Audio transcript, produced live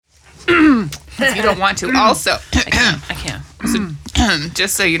if you don't want to. Also, I can. so,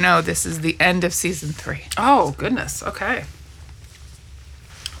 just so you know, this is the end of season 3. Oh, goodness. Okay.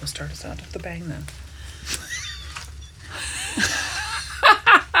 We'll start us out with the bang then.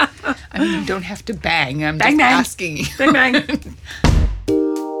 I mean, you don't have to bang. I'm Bang, just bang. asking you. Bang, bang.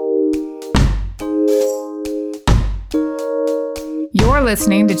 You're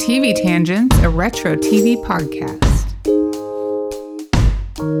listening to TV Tangents, a retro TV podcast.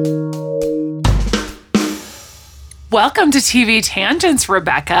 Welcome to TV Tangents,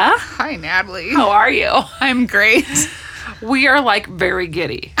 Rebecca. Hi, Natalie. How are you? I'm great. We are like very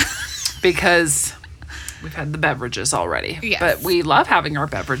giddy because we've had the beverages already. Yes. But we love having our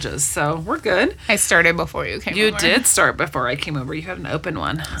beverages, so we're good. I started before you came You over. did start before I came over. You had an open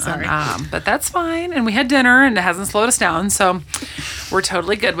one. Sorry. But that's fine. And we had dinner and it hasn't slowed us down. So we're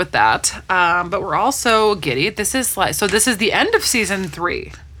totally good with that. But we're also giddy. This is the end of season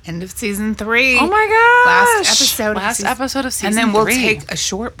 3. End of season 3. Oh my gosh. Last episode of season 3. And then we'll take a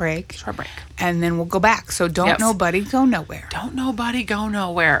short break. Short break. And then we'll go back. So don't nobody go nowhere. Don't nobody go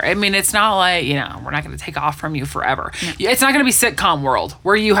nowhere. I mean, it's not like, we're not going to take off from you forever. No. It's not going to be sitcom world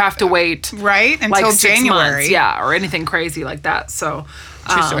where you have to wait. Right? Until like 6 January. months, yeah, or anything crazy like that. So,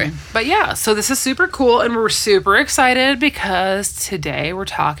 true story. But yeah, so this is super cool and we're super excited because today we're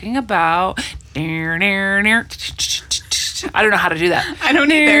talking about... I don't know how to do that. I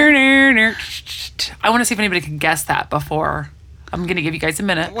don't either. I want to see if anybody can guess that before. I'm going to give you guys a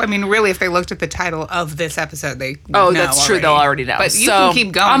minute. Well, I mean, really, if they looked at the title of this episode, they know that's true. They'll already know. But you can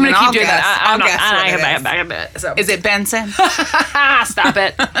keep going. I'm going to keep doing guess. that. I'll guess what it is. Is it Benson? Stop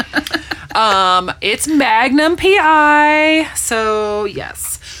it. It's Magnum PI. So,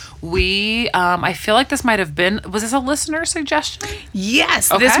 yes. I feel like this might have been, was this a listener suggestion?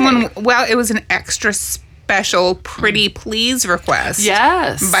 Yes. Okay. This one, well, it was an extra special Pretty Please request.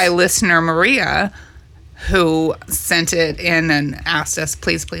 Yes. By listener Maria, who sent it in and asked us,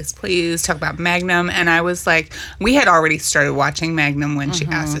 please, please, please talk about Magnum. And I was like, we had already started watching Magnum when she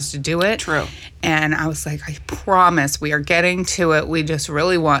asked us to do it. True. And I was like, I promise we are getting to it. We just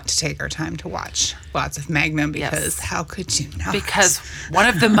really want to take our time to watch lots of Magnum because how could you not? Because one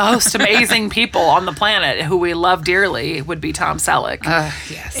of the most amazing people on the planet who we love dearly would be Tom Selleck.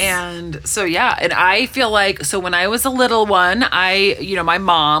 Yes. And so, yeah. And I feel like, so when I was a little one, my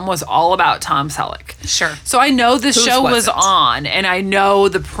mom was all about Tom Selleck. Sure. So I know the show was wasn't? on and I know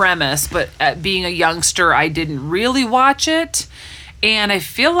the premise, but being a youngster, I didn't really watch it. And I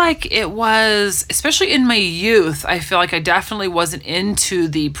feel like it was, especially in my youth, I feel like I definitely wasn't into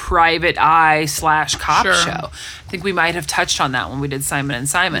the private eye / cop show. I think we might have touched on that when we did Simon and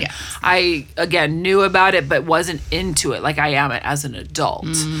Simon. Yes. I, again, knew about it, but wasn't into it like I am as an adult.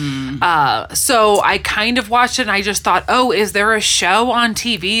 So I kind of watched it and I just thought, is there a show on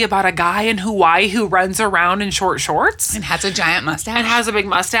TV about a guy in Hawaii who runs around in short shorts? And has a giant mustache. And has a big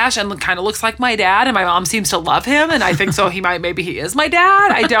mustache and kind of looks like my dad, and my mom seems to love him, and I think so maybe he is my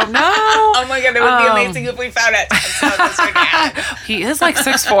dad. I don't know. Oh my God, it would be amazing if we found it. That's our dad. He is like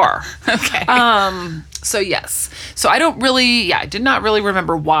 6'4". Okay. So yes. So I did not really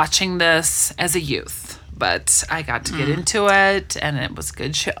remember watching this as a youth, but I got to get into it and it was a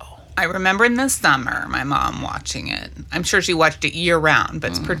good show. I remember in the summer, my mom watching it. I'm sure she watched it year round,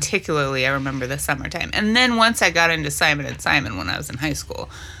 but particularly I remember the summertime. And then once I got into Simon and Simon when I was in high school,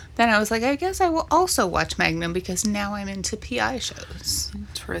 then I was like, I guess I will also watch Magnum because now I'm into PI shows.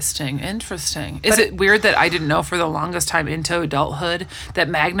 Interesting. Is it weird that I didn't know for the longest time into adulthood that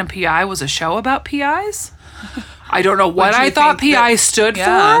Magnum PI was a show about PIs? I don't know what I thought PI stood for.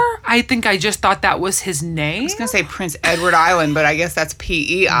 I think I just thought that was his name. I was going to say Prince Edward Island, but I guess that's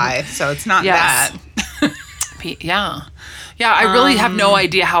PEI, so it's not that. Yeah, I really have no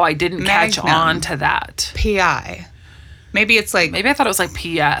idea how I didn't catch on to that. PI. Maybe I thought it was like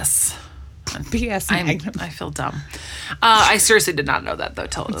PS. PS Magnum. I feel dumb. I seriously did not know that though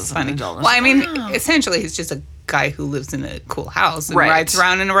till it was an adult. Well, I mean, essentially, he's just a guy who lives in a cool house and rides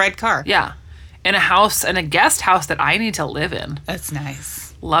around in a red car. Yeah, in a house, in a guest house that I need to live in. That's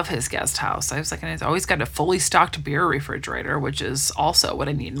nice. Love his guest house. I was like, I've always got a fully stocked beer refrigerator, which is also what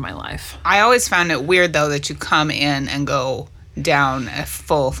I need in my life. I always found it weird though that you come in and go down a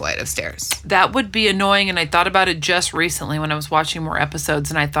full flight of stairs. That would be annoying, and I thought about it just recently when I was watching more episodes,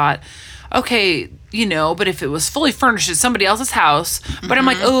 and I thought, okay, but if it was fully furnished at somebody else's house, but I'm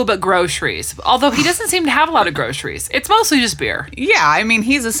like, but groceries. Although he doesn't seem to have a lot of groceries. It's mostly just beer. Yeah, I mean,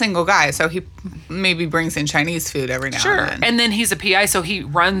 he's a single guy, so he maybe brings in Chinese food every now and then. And then he's a PI, so he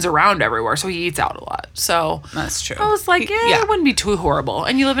runs around everywhere, so he eats out a lot. So that's true. I was like, it wouldn't be too horrible.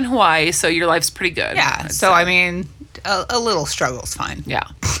 And you live in Hawaii, so your life's pretty good. Yeah, so I mean, a little struggle's fine. Yeah.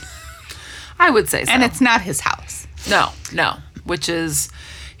 I would say so. And it's not his house. No. Which is,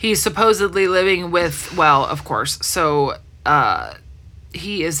 he's supposedly living with, well, of course. So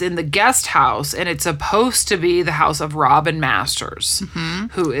he is in the guest house, and it's supposed to be the house of Robin Masters,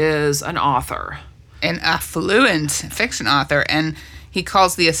 who is an author. An affluent fiction author, and he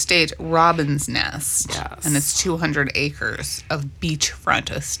calls the estate Robin's Nest. Yes. And it's 200 acres of beachfront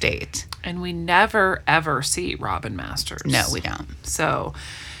estate. And we never, ever see Robin Masters. No, we don't. So,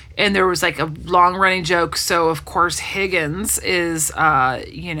 and there was like a long running joke. So, of course, Higgins is,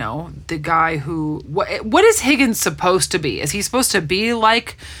 the guy who, what is Higgins supposed to be? Is he supposed to be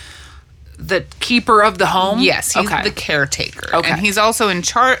like the keeper of the home? Yes, he's the caretaker. Okay. And he's also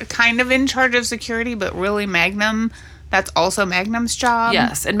kind of in charge of security, but really that's also Magnum's job.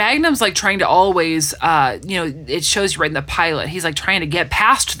 Yes, and Magnum's like trying to always, it shows you right in the pilot, he's like trying to get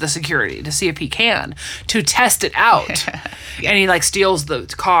past the security to see if he can, to test it out. And he like steals the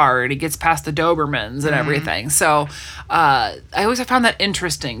car and he gets past the Dobermans and everything. So I always found that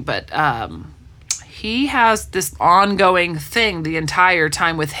interesting, but he has this ongoing thing the entire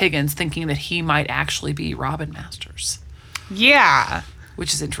time with Higgins thinking that he might actually be Robin Masters. Yeah.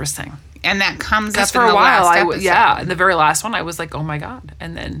 Which is interesting. And that comes up for in a the while, last episode. in the very last one, I was like, "Oh my god!"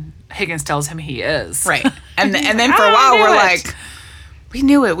 And then Higgins tells him he is right. And then for a I while knew we're it. like, "We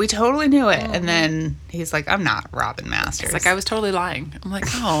knew it. We totally knew it." And then he's like, "I'm not Robin Masters." It's like I was totally lying. I'm like,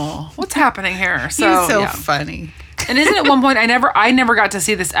 "Oh, what's happening here?" He's so funny. And isn't it one point I never got to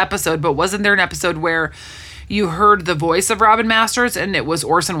see this episode, but wasn't there an episode where you heard the voice of Robin Masters and it was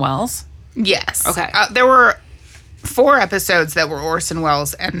Orson Welles? Yes. Okay. There were 4 episodes that were Orson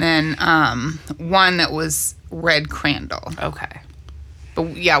Welles, and then one that was Red Crandall. Okay.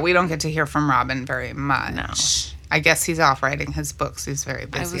 But yeah, we don't get to hear from Robin very much. No. I guess he's off writing his books. He's very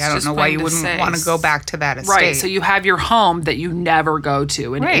busy. was I don't just know why going you to wouldn't say, want to go back to that estate. Right. So you have your home that you never go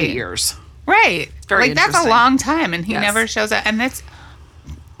to in 8 years. Right. Very like, that's a interesting. long time, and he Yes. never shows up. And it's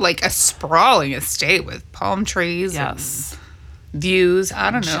like a sprawling estate with palm trees Yes. and views. I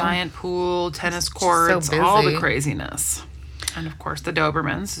don't know. Giant pool, tennis so courts, all the busy. craziness. And of course the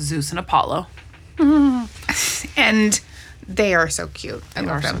Dobermans, Zeus and Apollo. And they are so cute. I They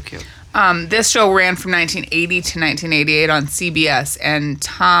love are them. so cute. This show ran from 1980 to 1988 on CBS, and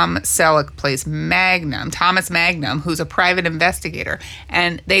Tom Selleck plays Magnum, Thomas Magnum, who's a private investigator,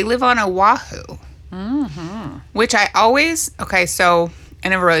 and they live on Oahu, which I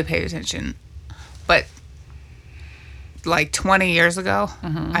never really paid attention, but like 20 years ago,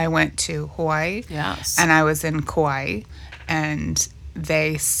 I went to Hawaii, Yes. and I was in Kauai, and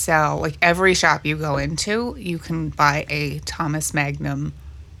they sell, like, every shop you go into, you can buy a Thomas Magnum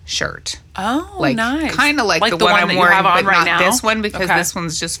shirt. Oh, Like, nice. kind of like the one I'm that wearing, you have on but right not now? this one, because Okay. this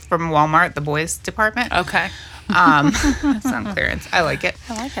one's just from Walmart, the boys department. Okay. It's on clearance. I like it.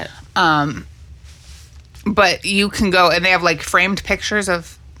 I like it. But you can go, and they have like framed pictures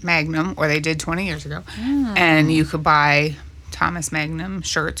of Magnum, or they did 20 years ago, and you could buy Thomas Magnum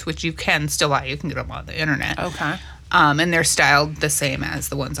shirts, which you can still buy. You can get them on the internet. Okay. And they're styled the same as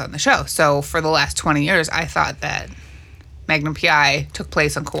the ones on the show. So for the last 20 years, I thought that Magnum PI took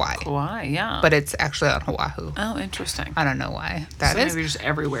place on Kauai, Hawaii, yeah. but it's actually on Oahu. Oh, interesting. I don't know why that So is. maybe just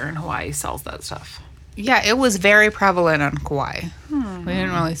everywhere in Hawaii sells that stuff. Yeah, it was very prevalent on Kauai. We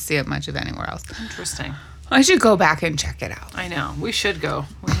didn't really see it much of anywhere else. Interesting. I should go back and check it out. I know. We should go.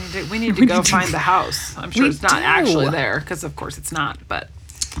 We need to go find the house. I'm sure We it's not do. actually there, because of course it's not, but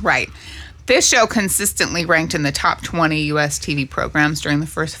Right. This show consistently ranked in the top 20 U.S. TV programs during the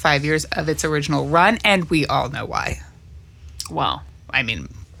first 5 years of its original run, and we all know why. well, I mean,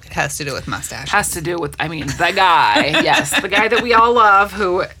 it has to do with mustache. has to do with, the guy. Yes, the guy that we all love,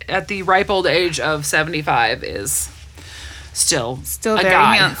 who at the ripe old age of 75 is still a very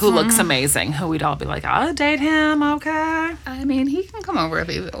guy handsome. who looks amazing, who we'd all be like, I'll date him, okay? I mean, he can come over if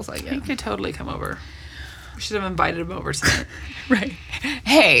he feels like He it. could totally come over. We should have invited him over tonight. Right.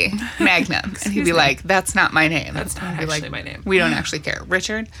 Hey, Magnum. And he'd be me. like, that's not my name. That's not I'd be actually like, my name. We don't actually care.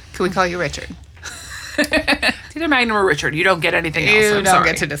 Richard? Can we call you Richard? It's either Magnum or Richard. You don't get anything else. You I'm don't sorry.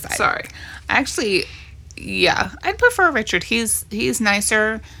 get to decide. Sorry. Actually, yeah, I'd prefer Richard. He's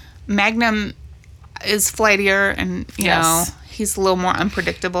nicer. Magnum is flightier, and you know, Yes. he's a little more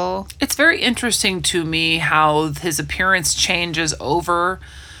unpredictable. It's very interesting to me how his appearance changes over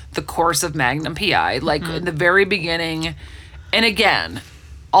the course of Magnum PI. Like in the very beginning, and again,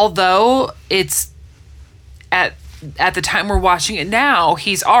 although it's at the time we're watching it now,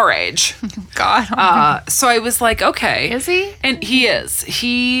 he's our age. God, So I was like, okay, Is he? And he is.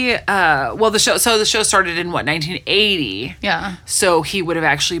 He the show started in what, 1980. yeah. So he would have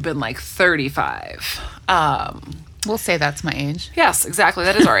actually been like 35. We'll say that's my age. Yes, exactly.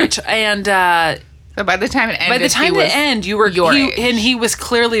 That is our age. And So by the time it ended, by the time it ended, you were your age. and he was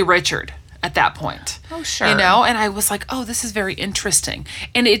clearly Richard at that point. Oh, sure. You know, and I was like, oh, this is very interesting.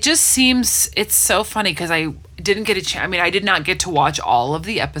 And it just seems, it's so funny because I didn't get a chance. I mean, I did not get to watch all of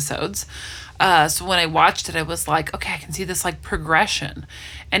the episodes. So when I watched it, I was like, okay, I can see this like progression.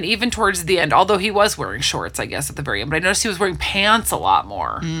 And even towards the end, although he was wearing shorts, I guess, at the very end, but I noticed he was wearing pants a lot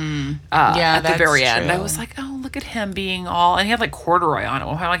more at the very end. true. I was like, oh, look at him being all, and he had like corduroy on it.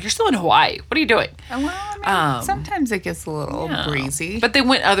 I'm like, you're still in Hawaii. What are you doing? Well, I mean, sometimes it gets a little breezy. But they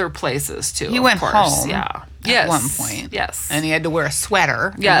went other places too. He of went course. home Yeah. at one point. Yes. And he had to wear a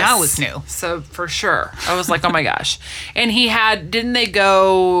sweater. Yes. And that was new. So for sure. I was like, oh my gosh. And didn't they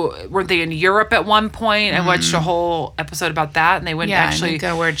were they in Europe at one point? I watched a whole episode about that, and they went Yeah, actually. and they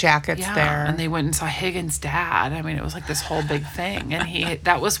go wear jackets there. And they went and saw Higgins' dad. I mean, it was like this whole big thing. And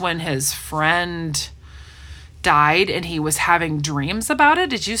that was when his friend died and he was having dreams about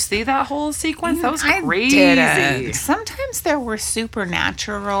it. Did you see that whole sequence? That was crazy. I didn't. Sometimes there were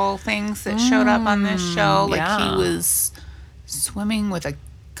supernatural things that showed up on this show. Like yeah. he was swimming with a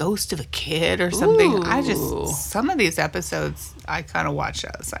ghost of a kid or something. Ooh. Some of these episodes I kind of watched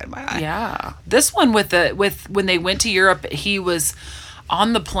outside my eye. Yeah. This one with when they went to Europe, he was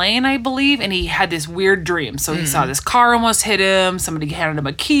on the plane, I believe, and he had this weird dream. So he saw this car almost hit him. Somebody handed him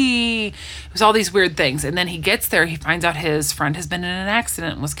a key. It was all these weird things. And then he gets there. He finds out his friend has been in an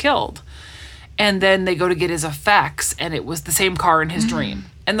accident and was killed. And then they go to get his effects, and it was the same car in his dream.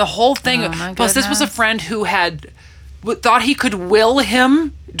 And the whole thing. Oh, my Plus, this was a goodness. friend who thought he could will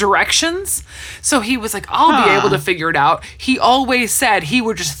him directions. So he was like, I'll be able to figure it out. He always said he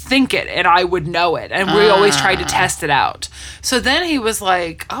would just think it and I would know it. And we always tried to test it out. So then he was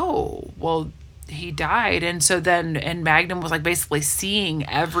like, oh, well, he died. And so and Magnum was like basically seeing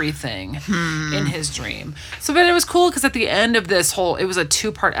everything in his dream. So, but it was cool because at the end of this it was a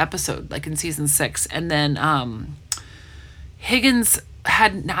 2-part episode, like in season 6. And then Higgins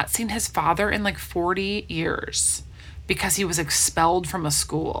had not seen his father in like 40 years. Because he was expelled from a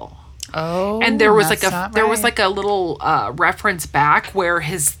school. Oh, and there was that's not there was right. like a little reference back where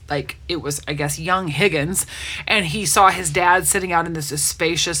it was, I guess, young Higgins, and he saw his dad sitting out in this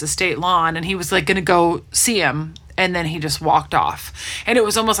spacious estate lawn, and he was like going to go see him, and then he just walked off, and it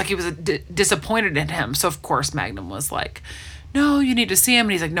was almost like he was disappointed in him. So of course Magnum was like, no, you need to see him,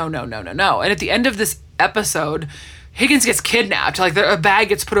 and he's like, no, and at the end of this episode, Higgins gets kidnapped. Like a bag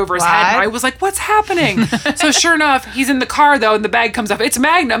gets put over his head. And I was like, what's happening? So sure enough, he's in the car though, and the bag comes up. It's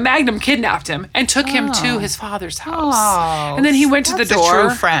Magnum. Magnum kidnapped him and took him to his father's house. Oh, and then he went to the that's door. A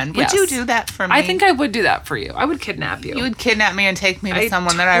true friend. Would Yes. you do that for me? I think I would do that for you. I would kidnap you. You would kidnap me and take me to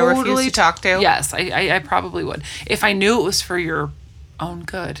someone that I refuse to talk to? Yes, I probably would. If I knew it was for your own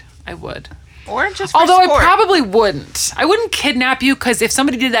good, I would. Or just for Although sport. I probably wouldn't. I wouldn't kidnap you because if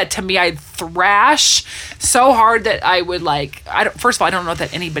somebody did that to me, I'd thrash so hard that I would first of all, I don't know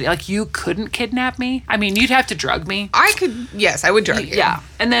that anybody, you couldn't kidnap me. I mean, you'd have to drug me. I could, yes, I would drug you. Yeah.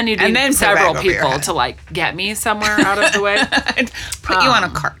 And then you'd And need then put a several bag over your people head. to get me somewhere out of the way. I'd put you on a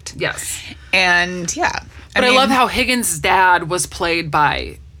cart. Yes. And yeah. But I mean, love how Higgins' dad was played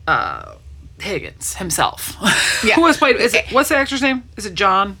by Higgins himself. Yeah. Who was played, what's the actor's name? Is it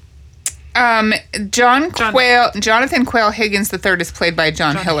John? Jonathan Quayle Higgins III is played by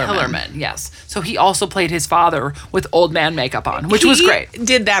John Hillerman. Yes. So he also played his father with old man makeup on, which was great. He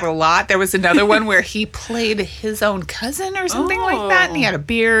did that a lot. There was another one where he played his own cousin or something like that, and he had a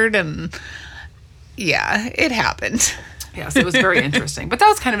beard, and yeah, it happened. Yes, it was very interesting. But that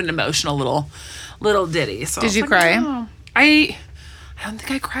was kind of an emotional little ditty. So Did you cry? Oh. I don't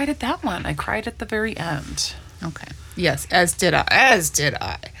think I cried at that one. I cried at the very end. Okay. Yes, as did I. As did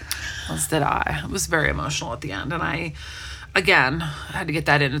I. It was very emotional at the end, and I had to get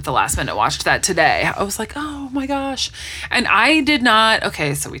that in at the last minute. Watched that today. I was like, oh my gosh. And I did not.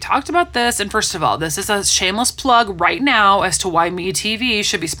 Okay, so we talked about this, and first of all, this is a shameless plug right now as to why MeTV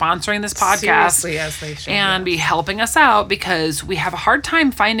should be sponsoring this podcast. Seriously, as they should. And be helping us out because we have a hard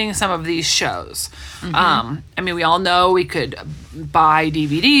time finding some of these shows. I mean, we all know we could buy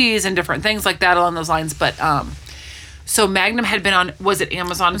DVDs and different things like that along those lines, but so Magnum had been on, was it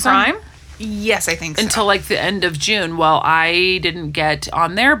Amazon Prime? Yes, I think so. Until the end of June. Well, I didn't get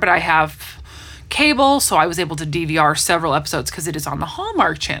on there, but I have cable, so I was able to DVR several episodes because it is on the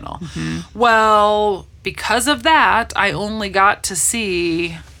Hallmark Channel. Well, because of that, I only got to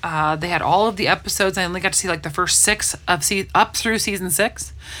see, they had all of the episodes. I only got to see the first 6 of up through season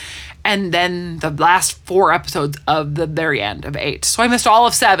 6. And then the last 4 episodes of the very end of 8. So I missed all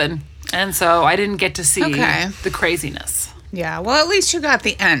of 7. And so I didn't get to see the craziness. Yeah, well, at least you got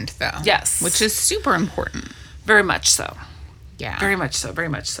the end, though. Yes. Which is super important. Very much so. Yeah. Very much so. Very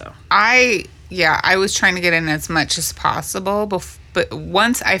much so. I was trying to get in as much as possible, but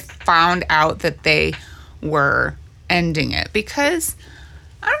once I found out that they were ending it, because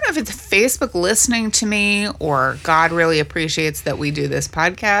I don't know if it's Facebook listening to me or God really appreciates that we do this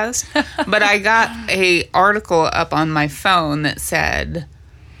podcast, but I got a article up on my phone that said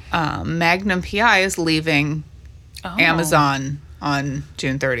Magnum PI is leaving Amazon on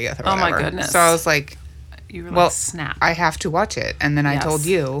June 30th or whatever. Oh my goodness. So I was like, You were well, like, snap. I have to watch it. And then I told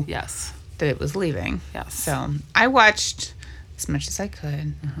you Yes. that it was leaving. Yes. So I watched as much as I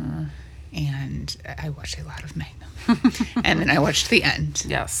could. And I watched a lot of Magnum. And then I watched the end.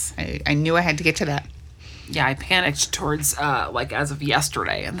 Yes. I knew I had to get to that. Yeah, I panicked towards, as of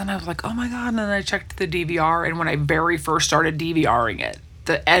yesterday. And then I was like, oh my God. And then I checked the DVR. And when I very first started DVRing it,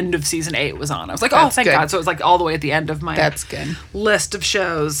 the end of season 8 was on. I was like, oh, That's thank good. God. So it was like all the way at the end of my That's good. list of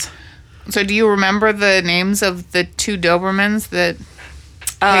shows. So do you remember the names of the 2 Dobermans that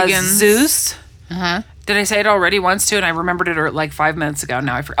Higgins? Zeus. Uh-huh. Did I say it already once too? And I remembered it like 5 minutes ago.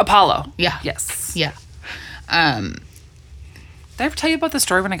 Now I forgot. Apollo. Yeah. Yes. Yeah. Did I ever tell you about the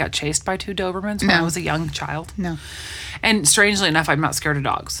story when I got chased by 2 Dobermans when No. I was a young child? No. And strangely enough, I'm not scared of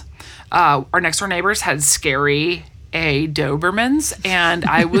dogs. Our next door neighbors had scary Dobermans, and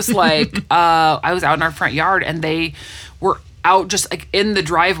I was like, I was out in our front yard, and they were out just like in the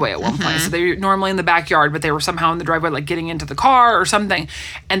driveway at one point. So they were normally in the backyard, but they were somehow in the driveway, like getting into the car or something.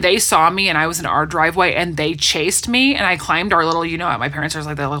 And they saw me, and I was in our driveway, and they chased me. And I climbed our little, at my parents' there's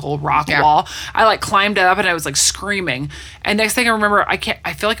like that little rock wall. I like climbed it up, and I was like screaming. And next thing I remember, I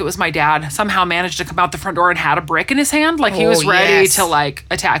feel like it was my dad somehow managed to come out the front door and had a brick in his hand, like he was ready to like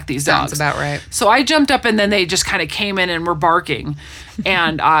attack these dogs. Sounds about right. So I jumped up, and then they just kind of came in and were barking,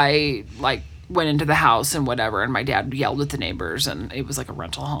 and I like went into the house and whatever, and my dad yelled at the neighbors, and it was like a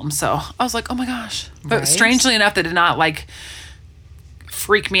rental home. So I was like, oh my gosh. But Right. strangely enough, that did not like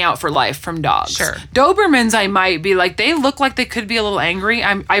freak me out for life from dogs. Sure. Dobermans, I might be like, they look like they could be a little angry.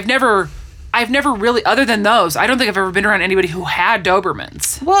 I've never really, other than those, I don't think I've ever been around anybody who had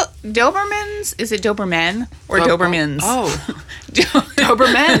Dobermans. Well, Dobermans, is it Dobermen or Dobermans? Oh.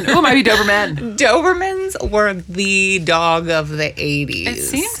 Doberman. Who might be Doberman? Dobermans were the dog of the 80s. It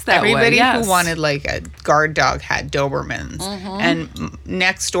seems that way, Everybody yes. who wanted like a guard dog had Dobermans. And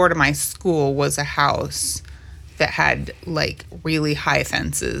next door to my school was a house that had like really high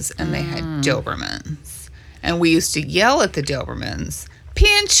fences, and they had Dobermans. And we used to yell at the Dobermans,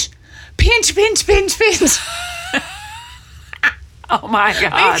 pinch, pinch, pinch, pinch, pinch. Oh my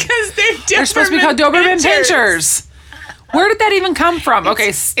God. Because They're supposed to be called Doberman pinchers. Where did that even come from?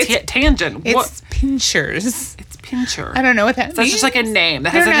 Tangent. It's pinchers. It's pincher. I don't know what that That's means. just like a name that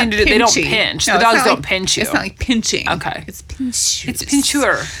has They're nothing not to do. They don't pinchy. pinch. No, The it's dogs not don't like- pinch you. It's not like pinching. Okay. It's pinchers. It's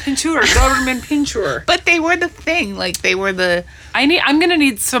pincher. Doberman pincher. But they were the thing. Like they were the I'm gonna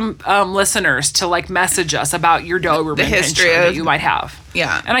need some listeners to like message us about your Doberman history pincher of- that you might have.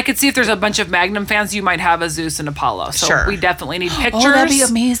 Yeah. And I could see if there's a bunch of Magnum fans, you might have a Zeus and Apollo. So Sure. we definitely need pictures. Oh, that'd be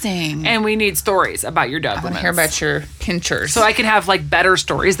amazing. And we need stories about your I want Dobermans. to hear about your pinchers. So I can have like better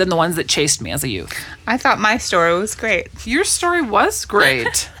stories than the ones that chased me as a youth. I thought my story was great. Your story was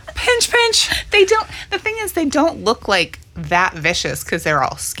great. Pinch, pinch. The thing is, they don't look like that vicious because they're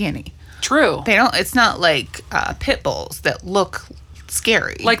all skinny. True. It's not like pit bulls that look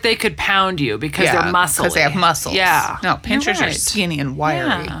scary. Like they could pound you because they're muscly. because they have muscles. Yeah. No, pinchers You're are right. skinny and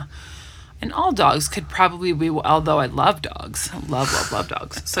wiry. Yeah. And all dogs could probably be, although I love dogs. I love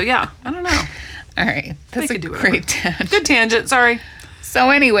dogs. So yeah, I don't know. All right. That's a could do whatever. great tangent. Good tangent, sorry. So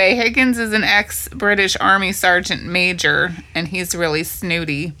anyway, Higgins is an ex-British Army Sergeant Major, and he's really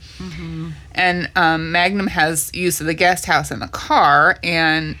snooty. And Magnum has use of the guest house in the car,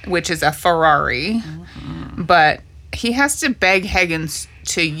 which is a Ferrari. But he has to beg Higgins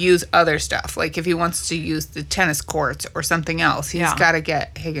to use other stuff. Like if he wants to use the tennis courts or something else, he's got to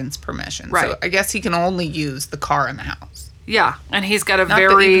get Higgins' permission. Right. So I guess he can only use the car in the house. Yeah, and he's got a Not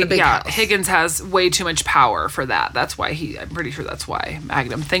very even a big house. Higgins has way too much power for that. That's why I'm pretty sure that's why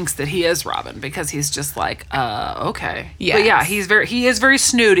Magnum thinks that he is Robin, because he's just like, okay. Yes. But yeah, he is very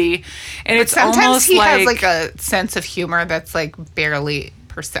snooty, and it's Sometimes almost he like, has like a sense of humor that's like barely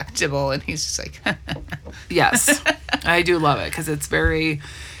perceptible, and he's just like yes, I do love it because it's very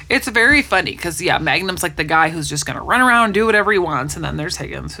funny because Magnum's like the guy who's just gonna run around and do whatever he wants, and then there's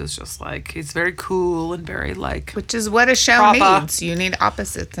Higgins who's just like, he's very cool and very like, which is what a show Proper. needs. You need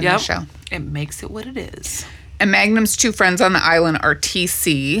opposites in a yep, show. it makes it what it is. And Magnum's 2 friends on the island are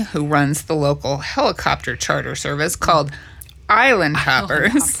TC, who runs the local helicopter charter service called Island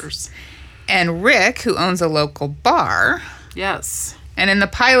Hoppers, Helicopters. and Rick, who owns a local bar. Yes. And in the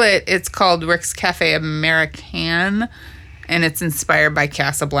pilot, it's called Rick's Cafe Americain, and it's inspired by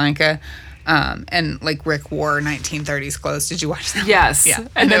Casablanca. And like Rick wore 1930s clothes. Did you watch that? Yes. Yeah.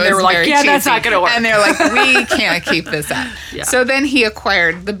 And then they were like, yeah, that's not going to work. And they're like, we can't keep this up. Yeah. So then he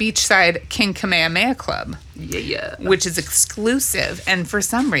acquired the beachside King Kamehameha Club. Yeah. Which is exclusive. And for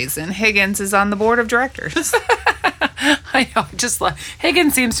some reason, Higgins is on the board of directors. I know. Just like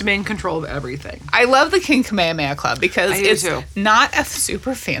Higgins seems to be in control of everything. I love the King Kamehameha Club because I do it's too. not a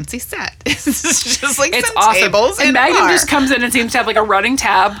super fancy set. It's just like It's some awesome. tables And and a Magnum bar. just comes in and seems to have like a running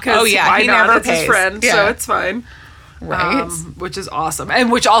tab because Oh, yeah, why he not? never It's his pays. friend, Yeah. so it's fine. Right. Which is awesome,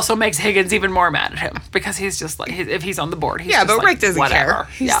 and which also makes Higgins even more mad at him because he's just like, if he's on the board, he's yeah, just but like, Rick doesn't whatever. care.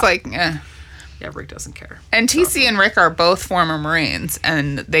 He's yeah. like, eh. Yeah, Rick doesn't care. And TC and Rick are both former Marines,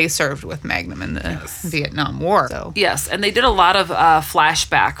 and they served with Magnum in the Vietnam War. So Yes, and they did a lot of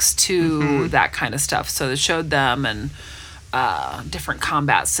flashbacks to Mm-hmm. that kind of stuff. So they showed them and different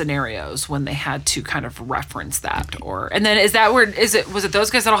combat scenarios when they had to kind of reference that. And then was it those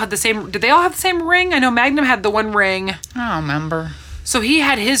guys that all had the same? Did they all have the same ring? I know Magnum had the one ring. I don't remember. So he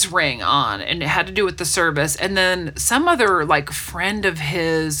had his ring on, and it had to do with the service. And then some other like friend of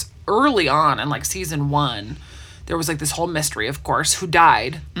his early on in like season 1, there was like this whole mystery, of course, who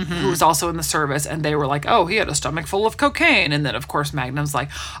died, who was also in the service, and they were like, oh, he had a stomach full of cocaine. And then of course Magnum's like,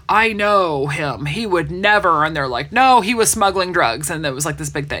 I know him, he would never. And they're like, no, he was smuggling drugs. And it was like this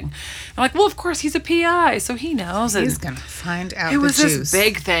big thing. I'm like, well, of course he's a PI, so he knows. And He's gonna find out it the was juice. this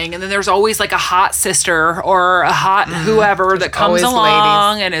big thing. And then there's always like a hot sister or a hot whoever that comes always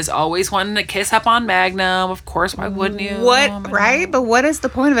along and is always wanting to kiss up on Magnum. Of course, why wouldn't you? What, right? But what is the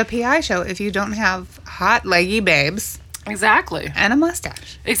point of a PI show if you don't have hot, leggy babes Exactly. and a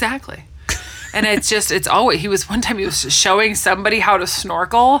mustache? Exactly. And it's always, one time he was showing somebody how to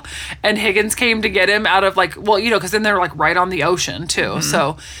snorkel, and Higgins came to get him out of like, well, because then they're like right on the ocean too.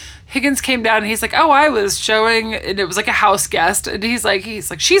 So Higgins came down and he's like, oh, I was showing, and it was like a house guest, and he's like,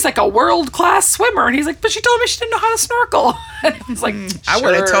 she's like a world-class swimmer, and he's like, but she told me she didn't know how to snorkel. And I was like, I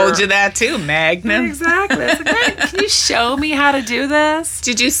would have "Sure." told you that too, Magnum. Exactly. I was like, "Hey, can you show me how to do this?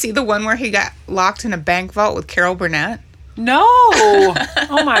 Did you see the one where he got locked in a bank vault with Carol Burnett? No.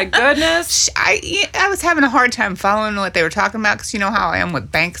 Oh my goodness. I was having a hard time following what they were talking about because you know how I am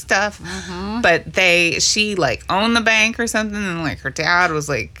with bank stuff. But she like owned the bank or something, and like her dad was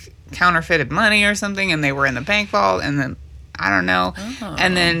like counterfeited money or something, and they were in the bank vault, and then I don't know,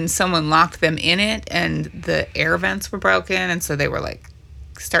 and then someone locked them in it, and the air vents were broken, and so they were like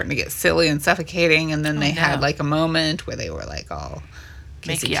starting to get silly and suffocating, and then they had like a moment where they were like all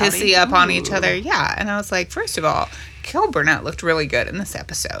kissy up on each other. Yeah, and I was like, first of all, Carol Burnett looked really good in this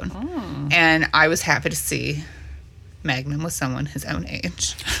episode, and I was happy to see Magnum with someone his own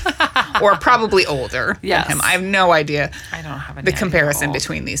age, or probably older Yes. than him. I have no idea I don't have any the idea comparison how old.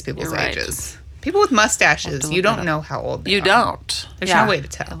 between these people's You're right. ages. People with mustaches, you look don't that up. know how old they You are. don't. There's no way to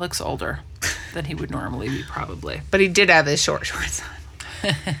tell. It looks older than he would normally be, probably. But he did have his short shorts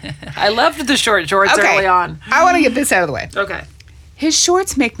on. I loved the short shorts Okay, early on. I want to get this out of the way. Okay. His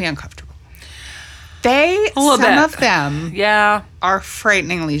shorts make me uncomfortable. little Some bit. of them Yeah. are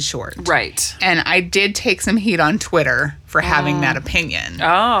frighteningly short. Right. And I did take some heat on Twitter for having that opinion.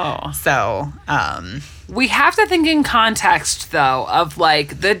 Oh. So, We have to think in context, though, of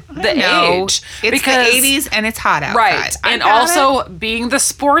like the no, age. it's because, the 80s and it's hot outside. Right. I And got also, it. being the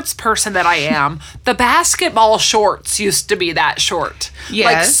sports person that I am, the basketball shorts used to be that short. Like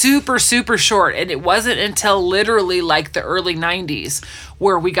Yes. super, super short. And it wasn't until literally like the early 90s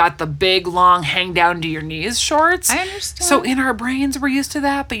where we got the big, long, hang down to your knees shorts. I understand. So in our brains, we're used to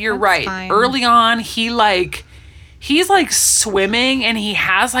that. But you're That's right. fine. Early on, he's like swimming and he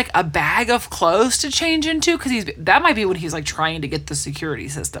has like a bag of clothes to change into because that might be when he's like trying to get the security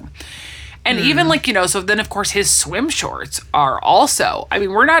system. And even like, so then of course his swim shorts are also, I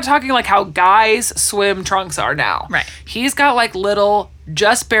mean, we're not talking like how guys swim trunks are now. Right. He's got like little,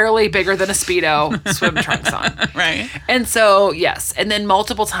 just barely bigger than a Speedo swim trunks on. Right. And so, yes. And then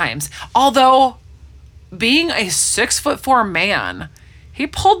multiple times, although being a 6'4" man, he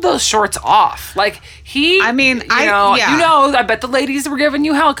pulled those shorts off. Like I mean, I bet the ladies were giving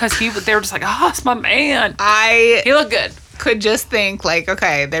you hell because they were just like, oh, it's my man. He looked good. Could just think like,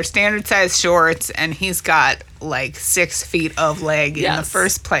 okay, they're standard size shorts, and he's got like 6 feet of leg in the Yes.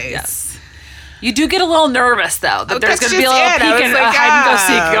 first place. Yes. You do get a little nervous though that there's That's going to be a just little it. I peek was and like, a hide and go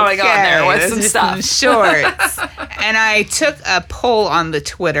seek going on there with okay, some this stuff. is shorts. And I took a poll on the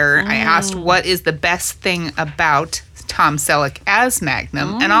Twitter. I asked, what is the best thing about Tom Selleck as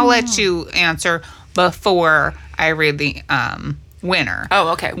Magnum? And I'll let you answer before I read the winner. Oh,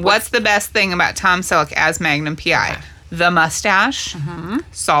 okay. What's the best thing about Tom Selleck as Magnum PI? The Mustache,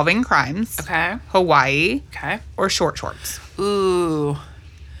 Solving Crimes, Okay. Hawaii, Okay. or Short Shorts. Ooh.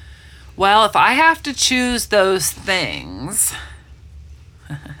 Well, if I have to choose those things.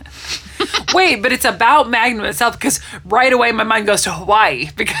 Wait, but it's about Magnum itself, because right away my mind goes to Hawaii,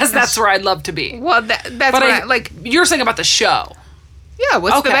 because that's where I'd love to be. Well, that's But what I like. you're saying about the show. Yeah,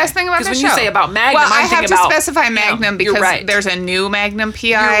 what's the Okay. best thing about the show? Because when you say about Magnum, well, I'm I have thinking to about, specify you know, Magnum you're because right. there's a new Magnum PI,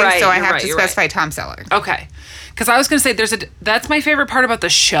 You're right, so I you're have right, to you're specify right. Tom Selleck. Okay. Because I was going to say that's my favorite part about the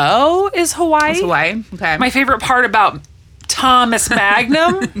show is Hawaii. It's Hawaii. Okay. My favorite part about Thomas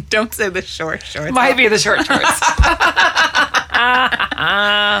Magnum Don't say the Short Shorts. might be the short shorts.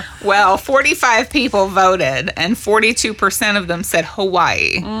 Well, 45 people voted, and 42% of them said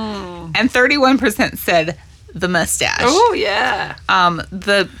Hawaii, and 31% said the Mustache. Oh, yeah.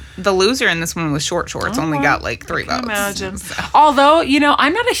 The loser in this one was Short Shorts. Only got like 3 votes. Imagine. Although,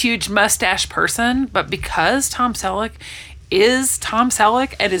 I'm not a huge mustache person, but because Tom Selleck is Tom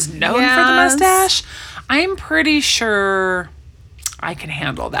Selleck and is known for the Yes. mustache, I'm pretty sure I can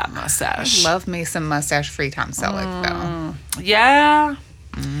handle that mustache. Love me some mustache-free Tom Selleck, though. Yeah.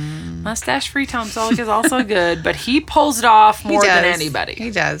 Mustache-free Tom Selleck is also good, but he pulls it off more than anybody. He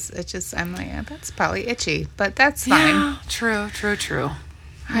does. It's just, I'm like, yeah, that's probably itchy, but that's fine. Yeah, true.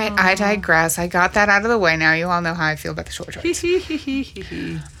 All right, I digress. I got that out of the way. Now you all know how I feel about the Short Shorts.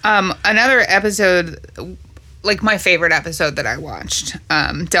 Another episode, like my favorite episode that I watched,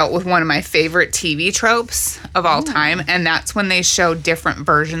 dealt with one of my favorite TV tropes of all time, and that's when they show different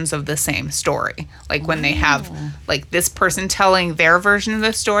versions of the same story. Like when they have like this person telling their version of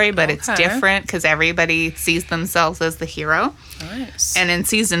the story, but it's different because everybody sees themselves as the hero. Nice. And in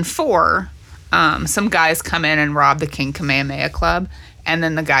season 4, some guys come in and rob the King Kamehameha Club, and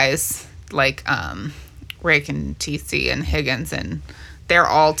then the guys like Rick and TC and Higgins, and they're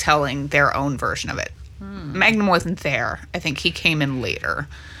all telling their own version of it. Magnum wasn't there. I think he came in later.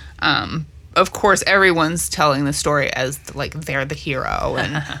 Of course, everyone's telling the story as like they're the hero,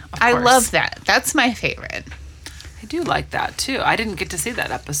 and I love that. That's my favorite. I do like that too. I didn't get to see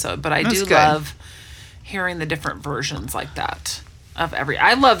that episode, but I do good. love hearing the different versions like that of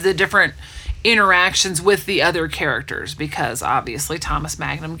I love the different interactions with the other characters, because obviously Thomas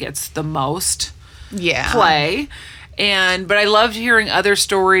Magnum gets the most play. But I loved hearing other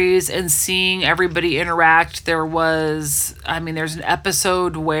stories and seeing everybody interact. There's an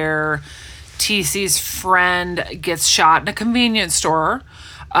episode where TC's friend gets shot in a convenience store.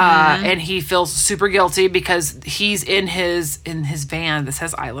 And he feels super guilty because he's in his van that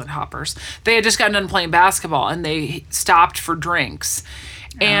says Island Hoppers. They had just gotten done playing basketball and they stopped for drinks.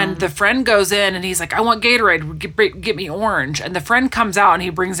 And the friend goes in and he's like, I want Gatorade, get me orange. And the friend comes out and he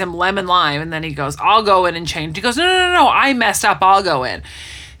brings him lemon lime. And then he goes, I'll go in and change. He goes, no, I messed up. I'll go in.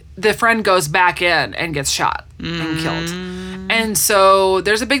 The friend goes back in and gets shot and killed. And so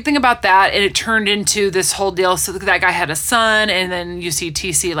there's a big thing about that. And it turned into this whole deal. So that guy had a son. And then you see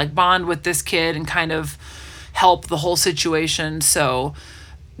TC like bond with this kid and kind of help the whole situation. So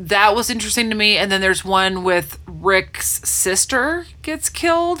that was interesting to me. And then there's one with Rick's sister gets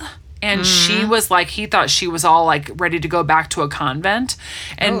killed. And she was like, he thought she was all like ready to go back to a convent.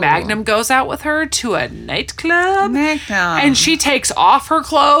 And Magnum goes out with her to a nightclub. And she takes off her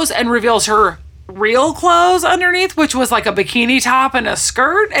clothes and reveals her real clothes underneath, which was like a bikini top and a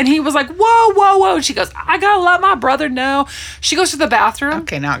skirt. And he was like, whoa. And she goes, I gotta let my brother know. She goes to the bathroom.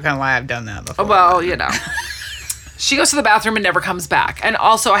 Okay, not gonna lie, I've done that before. Well, She goes to the bathroom and never comes back. And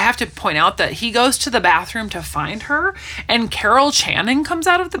also, I have to point out that he goes to the bathroom to find her, and Carol Channing comes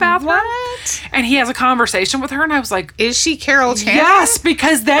out of the bathroom. What? And he has a conversation with her, and I was like, Is she Carol Channing? yes,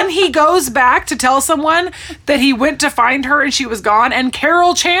 because then he goes back to tell someone that he went to find her and she was gone, and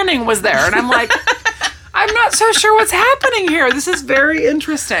Carol Channing was there. And I'm like, I'm not so sure what's happening here. This is very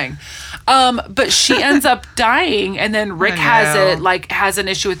interesting. But she ends up dying, and then Rick has an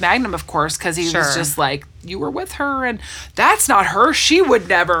issue with Magnum, of course, because he was just like, you were with her, and that's not her. She would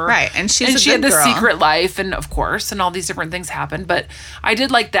never. Right, and she had good this girl. secret life, and of course, and all these different things happen. But I did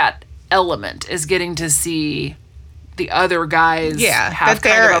like that element, is getting to see the other guys have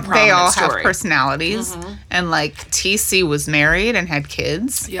kind of a prominent they all story. have personalities, and like TC was married and had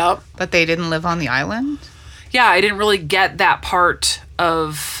kids. Yep. But they didn't live on the island. Yeah, I didn't really get that part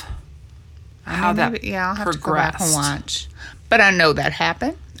of how I'll have progressed. to go back and watch. But I know that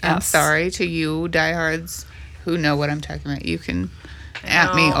happened. I'm Yes. sorry to you diehards who know what I'm talking about. You can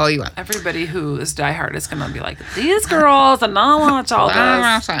at me all you want. Everybody who is diehard is going to be like, these girls and not watch all this.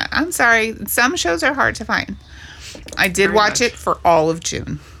 I'm sorry. Some shows are hard to find. I did watch it for all of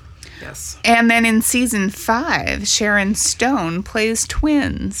June. Yes. And then in season 5, Sharon Stone plays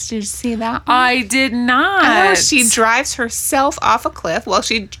twins. Did you see that one? I did not. Oh, she drives herself off a cliff. Well,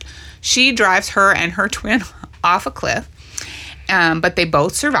 she drives her and her twin off a cliff. But they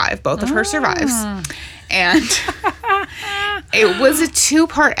both survive. Both of her survives. And it was a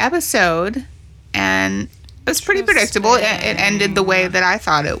 2-part episode. And it was pretty predictable. It ended the way that I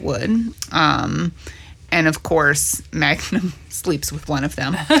thought it would. And of course, Magnum sleeps with one of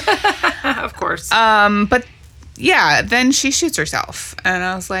them. Of course. But yeah, then she shoots herself. And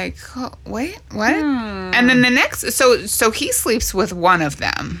I was like, oh, wait, what? And then the next, so he sleeps with one of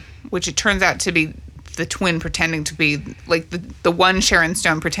them, which it turns out to be the twin pretending to be, like, the one Sharon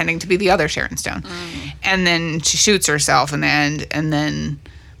Stone pretending to be the other Sharon Stone. And then she shoots herself in the end, and then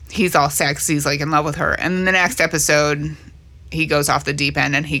he's all sexy, he's, like, in love with her. And then the next episode, he goes off the deep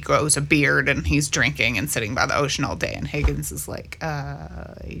end and he grows a beard and he's drinking and sitting by the ocean all day. And Higgins is like,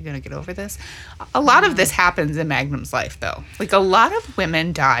 are you going to get over this? A lot of this happens in Magnum's life, though. Like, a lot of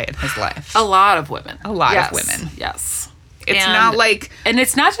women die in his life. A lot of women. A lot of women. Yes. It's not like... And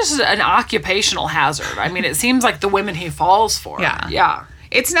it's not just an occupational hazard. I mean, it seems like the women he falls for. Yeah. Yeah.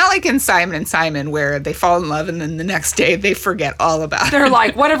 It's not like in Simon and Simon where they fall in love and then the next day they forget all about it. They're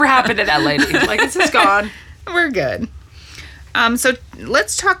like, whatever happened to that lady? Like, it's just gone. We're good. So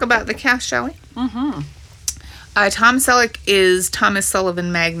let's talk about the cast, shall we? Mm-hmm. Tom Selleck is Thomas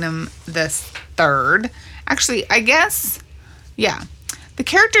Sullivan Magnum III. Actually, I guess, yeah. The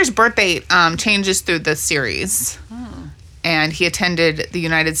character's birthday changes through the series. And he attended the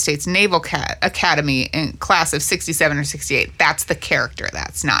United States Naval Academy in class of 67 or 68. That's the character.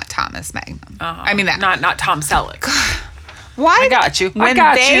 That's not Thomas Magnum. I mean, that... Not Tom Selleck. Why? I got you. When I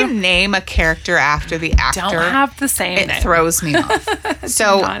got they you. name a character after the actor... Don't have the same it name. throws me off.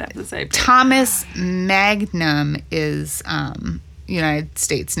 So, not have the same name. Thomas Magnum is United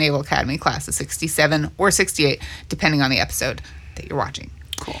States Naval Academy class of 67 or 68, depending on the episode that you're watching.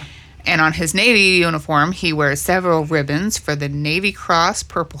 Cool. And on his Navy uniform, he wears several ribbons for the Navy Cross,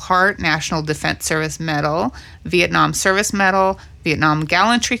 Purple Heart, National Defense Service Medal, Vietnam Service Medal, Vietnam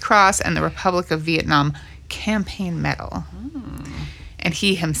Gallantry Cross, and the Republic of Vietnam Campaign Medal. And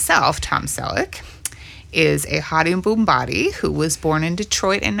he himself, Tom Selleck, is a hottie and boom body who was born in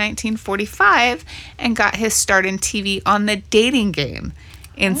Detroit in 1945 and got his start in TV on The Dating Game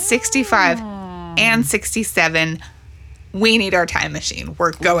in 65 and 67. We need our time machine.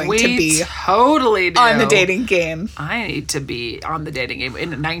 We're going to be totally do. on The Dating Game. I need to be on The Dating Game in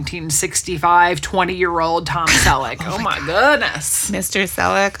 1965, 20-year-old Tom Selleck. oh my goodness. Mr.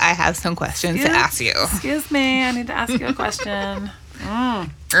 Selleck, I have some questions to ask you. Excuse me, I need to ask you a question.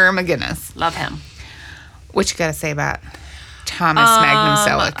 Irma Guinness. Love him. What you got to say about Thomas Magnum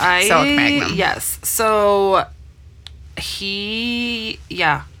Selleck? Selleck Magnum. Yes. So he,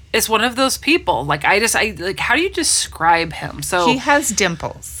 is one of those people. Like, I like, how do you describe him? So he has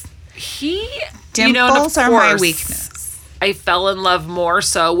dimples. Dimples are my weakness. I fell in love more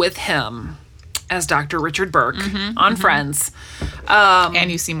so with him as Dr. Richard Burke on Friends. And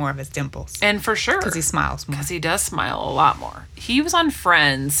you see more of his dimples. And for sure. Because he smiles more. Because he does smile a lot more. He was on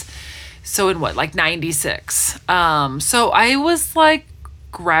Friends, so in what, like 96. So I was like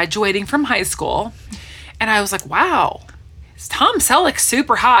graduating from high school, and I was like, wow, is Tom Selleck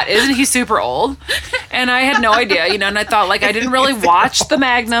super hot? Isn't he super old? And I had no idea, and I thought, like, I didn't really watch the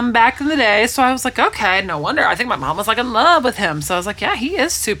Magnum back in the day, so I was like, okay, no wonder. I think my mom was like in love with him. So I was like, yeah, he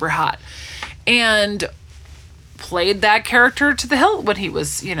is super hot. And played that character to the hilt when he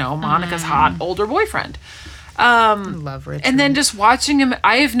was, Monica's hot older boyfriend. Love Richard. And then just watching him,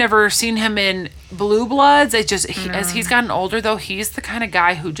 I have never seen him in Blue Bloods. As he's gotten older, though, he's the kind of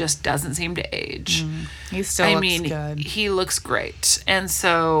guy who just doesn't seem to age. He still looks good. He looks great. And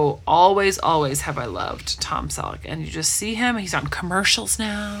so always, always have I loved Tom Selleck. And you just see him. He's on commercials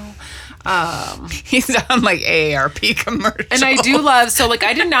now. He's on like AARP commercials. And I do love, so like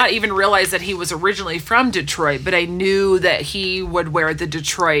I did not even realize that he was originally from Detroit, but I knew that he would wear the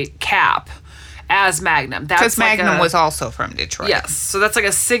Detroit cap as Magnum. Because Magnum was also from Detroit. Yes. So that's like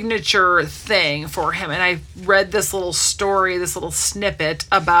a signature thing for him. And I read this little story, this little snippet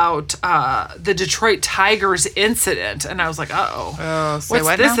about the Detroit Tigers incident. And I was like, what's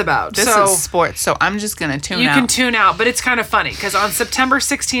this about? This is sports, so I'm just going to tune out. You can tune out, but it's kind of funny because on September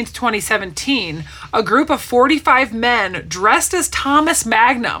 16th, 2017, a group of 45 men dressed as Thomas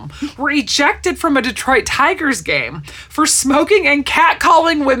Magnum were ejected from a Detroit Tigers game for smoking and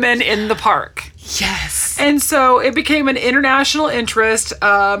catcalling women in the park. Yes. And so it became an international interest.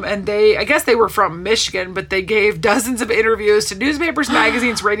 And I guess they were from Michigan, but they gave dozens of interviews to newspapers,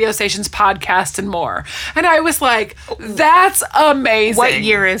 magazines, radio stations, podcasts, and more. And I was like, that's amazing. What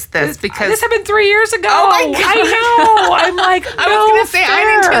year is this? Because this happened 3 years ago. Oh my God. I know. I'm like, I was going to say,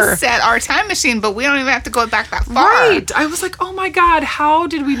 I need fair. to set our time machine, but we don't even have to go back that far. Right. I was like, oh my God, how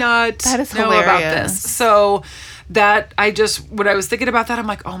did we not That is know about hilarious. this? So that when I was thinking about that, I'm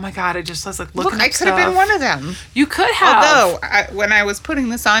like, oh my God, I was like looking Look, up I could have been stuff. one of them. You could have. Although, when I was putting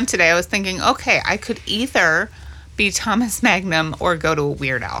this on today, I was thinking, okay, I could either be Thomas Magnum or go to a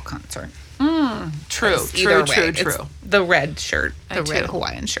Weird Al concert. True, Either true, way, true. it's the red shirt, the red too.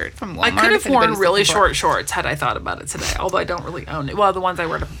 Hawaiian shirt from Walmart. I could have if anybody's worn really looking for short it. shorts had I thought about it today, although I don't really own it. Well, the ones I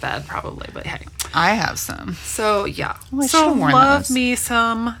wear to bed probably, but hey. I have some. So, yeah. I So, should've worn love those. me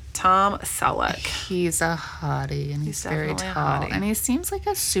some Tom Selleck. He's a hottie, and he's very definitely a tall, hottie. and he seems like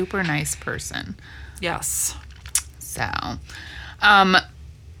a super nice person. Yes. So,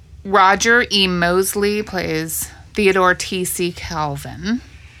 Roger E. Mosley plays Theodore T.C. Calvin.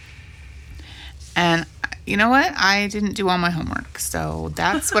 And you know what? I didn't do all my homework, so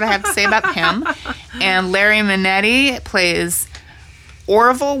that's what I have to say about him. And Larry Minetti plays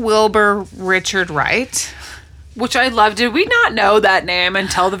Orville Wilbur Richard Wright. Which I love. Did we not know that name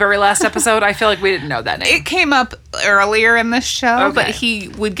until the very last episode? I feel like we didn't know that name. It came up earlier in the show, but Okay. he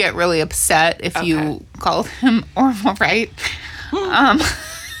would get really upset if Okay. you called him Orville Wright.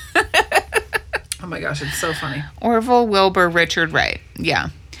 Oh my gosh, it's so funny. Orville Wilbur Richard Wright. Yeah.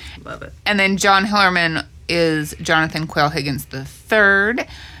 Love it. And then John Hillerman is Jonathan Quayle Higgins III.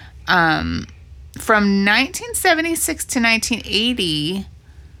 From 1976 to 1980,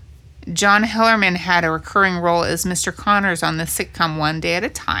 John Hillerman had a recurring role as Mr. Connors on the sitcom One Day at a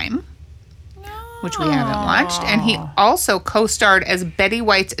Time, which we haven't watched. And he also co-starred as Betty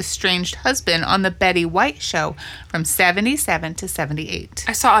White's estranged husband on The Betty White Show from 77 to 78.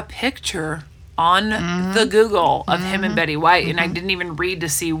 I saw a picture on the Google of him and Betty White, and I didn't even read to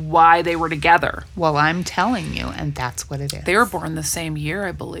see why they were together. Well, I'm telling you, and that's what it is. They were born the same year,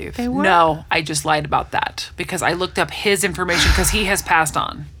 I believe. They were? No, I just lied about that because I looked up his information because he has passed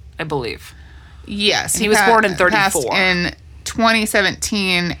on, I believe. Yes. He was born in 34. Passed in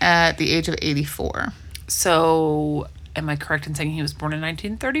 2017 at the age of 84. So, am I correct in saying he was born in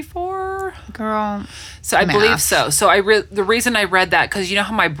 1934? Girl. So I Math. believe so. So the reason I read that, because you know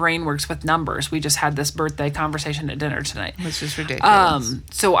how my brain works with numbers. We just had this birthday conversation at dinner tonight. Which is ridiculous.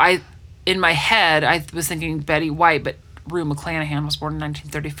 So in my head, I was thinking Betty White, but Rue McClanahan was born in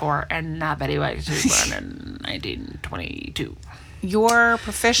 1934, and not Betty White. She was born in 1922. Your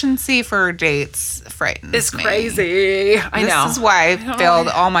proficiency for dates frightens It's me. crazy. I know. This is why I don't know failed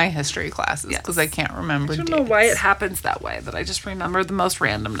why. all my history classes, Yes. because I can't remember I don't dates. know why it happens that way, but I just remember the most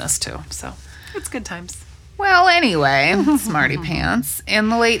randomness too. So it's good times. Well, anyway, smarty pants. In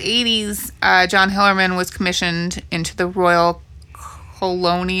the late 80s, John Hillerman was commissioned into the Royal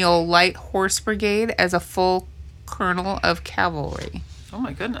Colonial Light Horse Brigade as a full colonel of cavalry. Oh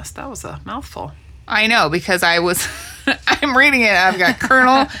my goodness, that was a mouthful. I know, because I'm reading it, I've got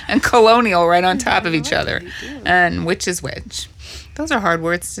colonel and colonial right on top of each other. And which is which. Those are hard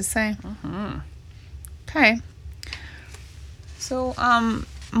words to say. Okay. So,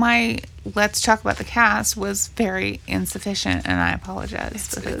 my let's talk about the cast was very insufficient, and I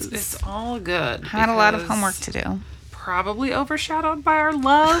apologize because It's all good. I had a lot of because homework to do. Probably overshadowed by our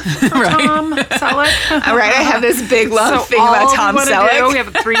love for Tom Selleck. All right, I have this big long thing about Tom we Selleck.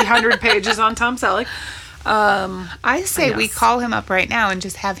 have 300 pages on Tom Selleck. I say we Yes. call him up right now and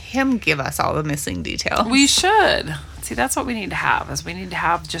just have him give us all the missing details. We should. See, that's what we need to have, is we need to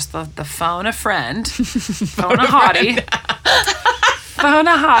have just the phone a friend, phone a hottie, phone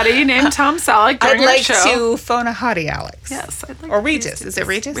a hottie named Tom Selleck I'd during our like show. to phone a hottie, Alex. Yes, I'd like Or to Regis. do Is it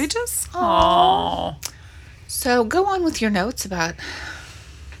Regis? Regis? Oh. So go on with your notes about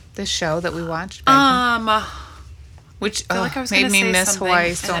this show that we watched, which I feel like I was made gonna me say miss something,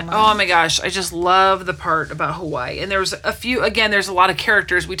 Hawaii so and much. oh my gosh, I just love the part about Hawaii. And there's a few, again, there's a lot of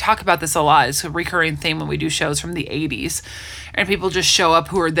characters. We talk about this a lot. It's a recurring theme when we do shows from the 80s. And people just show up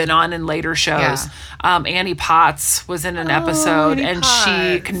who are then on in later shows. Yeah. Annie Potts was in an episode, Annie and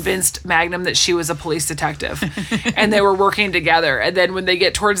she Potts. convinced Magnum that she was a police detective. And they were working together. And then when they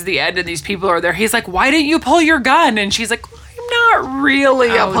get towards the end and these people are there, he's like, "Why didn't you pull your gun?" And she's like, "I'm not really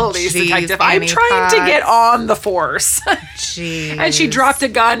a Oh, police geez, detective. I'm Annie trying to get Potts. on the force." Jeez. And she dropped a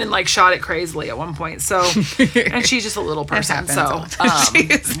gun and like shot it crazily at one point. So, and she's just a little person. happens So, all the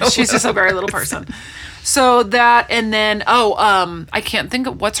time. she's just a very little person. So that, and then, I can't think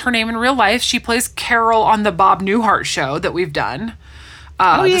of what's her name in real life. She plays Carol on the Bob Newhart show that we've done.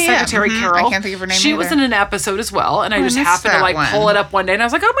 the secretary Carol. I can't think of her name She was either. in an episode as well, and I just missed happened to that like one. pull it up one day, and I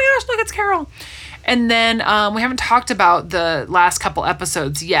was like, oh my gosh, look, it's Carol. And then we haven't talked about the last couple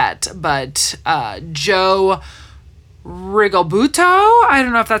episodes yet, but Joe Rigobuto, I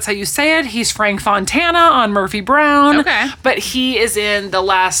don't know if that's how you say it. He's Frank Fontana on Murphy Brown. Okay. But he is in the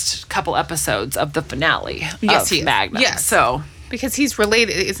last couple episodes of the finale Yes, of he is. Magnum. Yes. So Because he's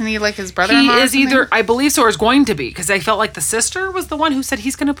related. Isn't he like his brother? he is either, I believe so, or is going to be, because I felt like the sister was the one who said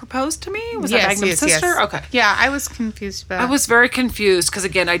he's going to propose to me. Was that Magnum's sister? Yes. Okay. Yeah, I was confused about I was very confused because,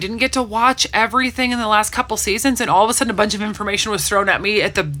 again, I didn't get to watch everything in the last couple seasons, and all of a sudden a bunch of information was thrown at me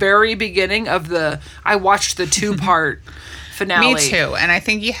at the very beginning of I watched the 2-part finale. Me too. And I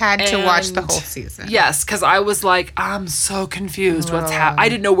think you had to watch the And whole season. Yes, because I was like, I'm so confused. What's happening? I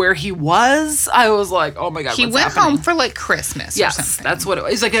didn't know where he was. I was like, oh my God, He what's went happening? home for like Christmas or Yes, something. that's what it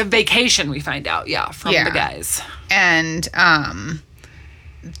was. It's like a vacation, we find out, from Yeah. the guys. And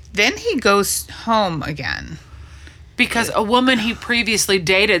then he goes home again. Because a woman he previously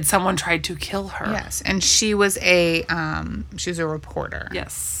dated, someone tried to kill her. Yes. And she was a reporter.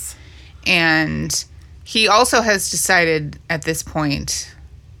 Yes. And he also has decided at this point,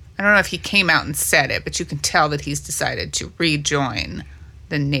 I don't know if he came out and said it, but you can tell that he's decided to rejoin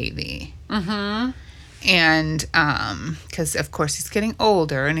the Navy. Mm-hmm. And because, of course, he's getting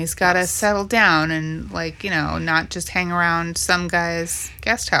older and he's got to settle down and, like, not just hang around some guy's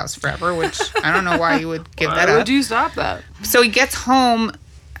guest house forever, which I don't know why you would give that Why up. would you stop that? So he gets home.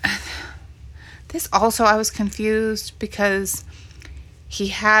 This also, I was confused because he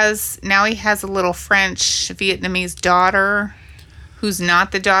has a little French Vietnamese daughter who's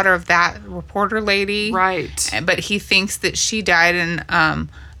not the daughter of that reporter lady. Right. But he thinks that she died in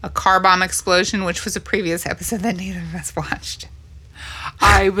a car bomb explosion, which was a previous episode that neither of us watched.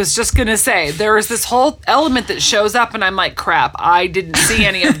 I was just going to say, there is this whole element that shows up, and I'm like, crap, I didn't see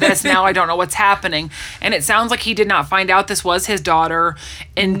any of this. Now I don't know what's happening. And it sounds like he did not find out this was his daughter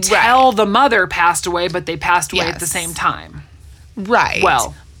until the mother passed away, but they passed away at the Yes. same time. Right.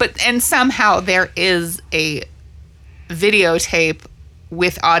 Well. And somehow there is a videotape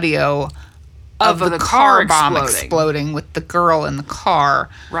with audio of the car bomb exploding with the girl in the car.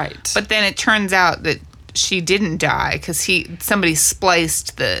 Right. But then it turns out that she didn't die because somebody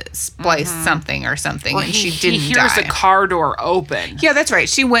spliced something or something, well, and he she didn't hears die. the car door open. Yeah, that's right.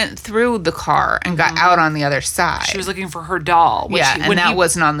 She went through the car and got out on the other side. She was looking for her doll. Which and that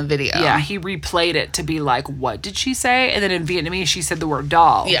wasn't on the video. Yeah, he replayed it to be like, what did she say? And then in Vietnamese, she said the word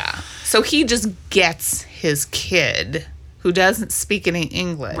doll. Yeah. So he just gets his kid, who doesn't speak any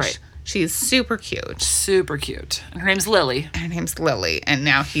English. Right. She's super cute. Super cute. And her name's Lily. Her name's Lily, and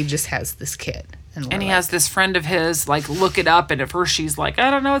now he just has this kid. And he has this friend of his, like, look it up, and at first she's like, I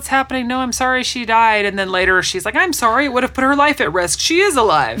don't know what's happening. No, I'm sorry she died. And then later she's like, I'm sorry. It would have put her life at risk. She is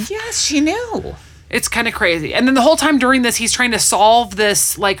alive. Yes, she knew. It's kind of crazy. And then the whole time during this, he's trying to solve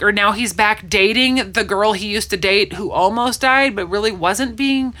this, like, or now he's back dating the girl he used to date who almost died, but really wasn't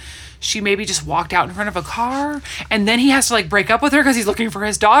being... She maybe just walked out in front of a car, and then he has to, like, break up with her because he's looking for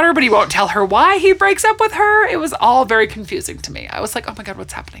his daughter, but he won't tell her why he breaks up with her. It was all very confusing to me. I was like, oh my God,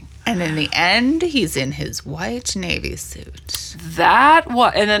 what's happening? And in the end, he's in his white Navy suit.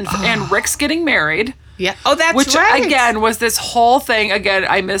 And Rick's getting married. Yeah. Oh, that's Which, right. again, was this whole thing. Again,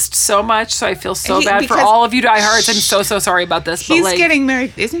 I missed so much, so I feel so bad for because all of you diehards. I'm so sorry about this. He's but, like, getting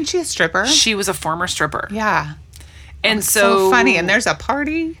married. Isn't she a stripper? she was a former stripper. Yeah. And So funny. And there's a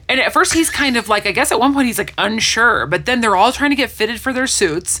party. And at first he's kind of like, I guess at one point he's like unsure, but then they're all trying to get fitted for their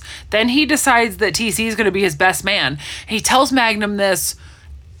suits. Then he decides that TC is going to be his best man. And he tells Magnum this.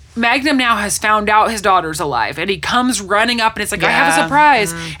 Magnum now has found out his daughter's alive, and he comes running up and it's like, I have a Yeah.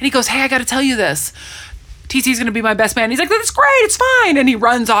 surprise. And he goes, hey, I got to tell you this. TC's going to be my best man. He's like, that's great. It's fine. And he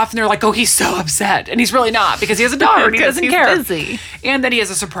runs off and they're like, oh, he's so upset. And he's really not because he has a daughter and he Because doesn't he's care. busy. And then he has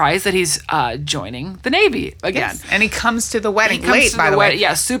a surprise that he's joining the Navy again. Yes. And he comes to the He wedding comes late, to by the way.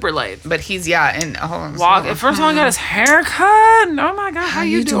 Yeah, super late. But he's, and First of all, he got his hair cut. Oh my God, how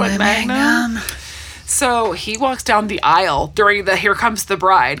you doing, Magnum? So he walks down the aisle during the Here Comes the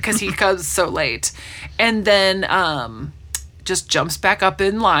Bride because he comes so late. And then just jumps back up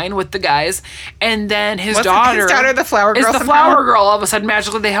in line with the guys. And then his daughter... His daughter, the flower girl, is the somehow? flower girl. All of a sudden,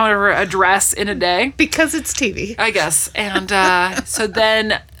 magically, they have her a dress in a day. Because it's TV. I guess. And so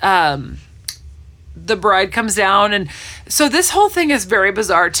then the bride comes down. And so this whole thing is very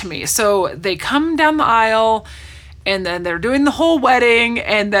bizarre to me. So they come down the aisle and then they're doing the whole wedding.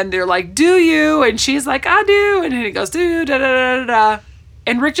 And then they're like, do you? And she's like, I do. And then he goes, do, da, da, da, da, da.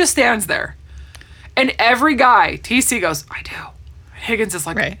 And Rick just stands there. And every guy, TC goes, I do. Higgins is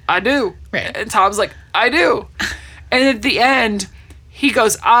like, Right. I do. Right. And Tom's like, I do. And at the end... He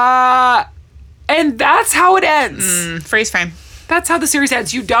goes, and that's how it ends. Freeze frame. That's how the series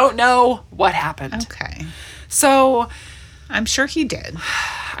ends. You don't know what happened. Okay. So I'm sure he did.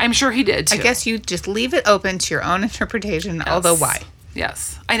 I'm sure he did too. I guess you just leave it open to your own interpretation, although why?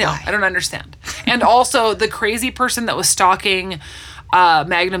 Yes, I know. Why? I don't understand. And also, the crazy person that was stalking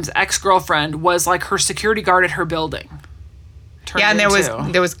Magnum's ex-girlfriend was like her security guard at her building. Yeah, and there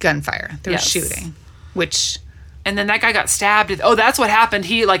was gunfire. There was shooting, which... And then that guy got stabbed. Oh, that's what happened.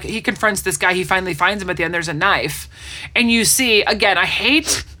 He confronts this guy. He finally finds him at the end. There's a knife. And you see, again, I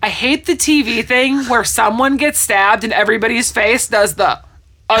hate the TV thing where someone gets stabbed and everybody's face does the,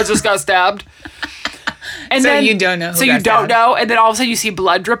 I just got stabbed. And so then you don't know. So you don't know. And then all of a sudden you see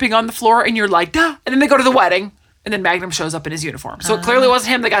blood dripping on the floor and you're like, duh. And then they go to the wedding and then Magnum shows up in his uniform. So it clearly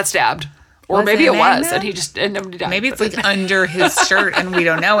wasn't him that got stabbed. Or maybe it was, and he just and nobody died. Maybe it's like under his shirt, and we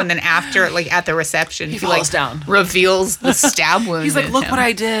don't know. And then after, like at the reception, he falls like down, reveals the stab wound. He's like, "Look what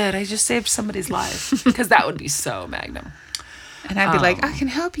I did! I just saved somebody's life." Because that would be so Magnum. And I'd be like, "I can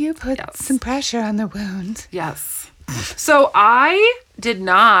help you put some pressure on the wound." Yes. So I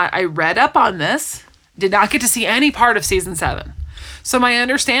read up on this. Did not get to see any part of season 7. So my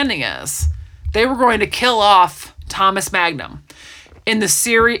understanding is they were going to kill off Thomas Magnum. In the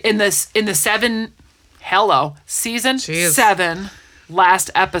series, season 7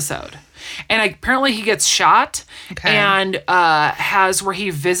 last episode. And apparently he gets shot and has where he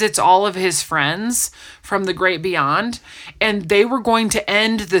visits all of his friends from the great beyond. And they were going to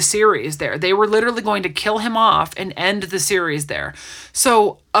end the series there. They were literally going to kill him off and end the series there.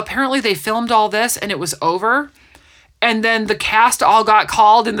 So apparently they filmed all this and it was over. And then the cast all got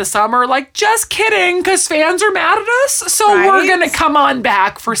called in the summer, like, just kidding, because fans are mad at us. So we're going to come on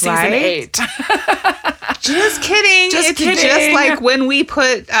back for season 8. Just kidding. It's just like when we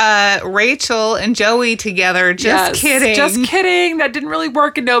put Rachel and Joey together. Just kidding. Just kidding. That didn't really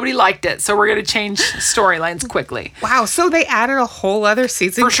work and nobody liked it. So we're going to change storylines quickly. Wow. So they added a whole other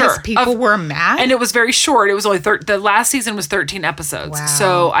season because people were mad? And it was very short. It was only the last season was 13 episodes. Wow.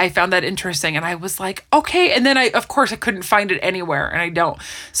 So I found that interesting. And I was like, okay. And then I couldn't find it anywhere. And I don't.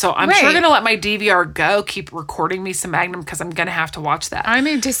 So I'm sure going to let my DVR go, keep recording me some Magnum because I'm going to have to watch that. I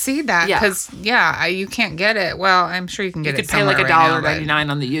need to see that because, you can't get it. Well, I'm sure you can get it somewhere. You could pay like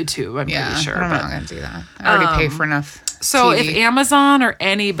 $1.99 on the YouTube, I'm pretty sure. I'm not going to do that. I already pay for enough. So TV. If Amazon or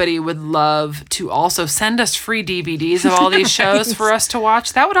anybody would love to also send us free DVDs of all these shows for us to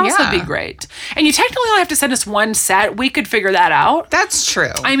watch, that would also be great. And you technically only have to send us one set. We could figure that out. That's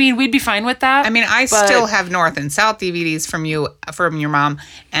true. I mean, we'd be fine with that. I mean, I still have North and South DVDs from your mom,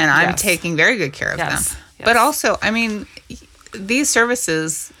 and I'm taking very good care of them. Yes. But also, I mean, these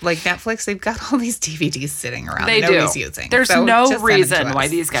services like Netflix, they've got all these DVDs sitting around that nobody's using. There's no reason why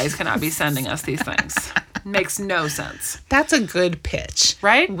these guys cannot be sending us these things. Makes no sense. That's a good pitch.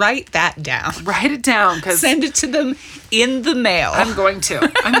 Right? Write that down. Write it down. Send it to them in the mail. I'm going to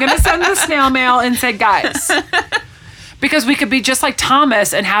send the snail mail and say, guys, because we could be just like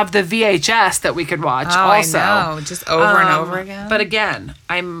Thomas and have the VHS that we could watch also. I know. Just over and over again. But again,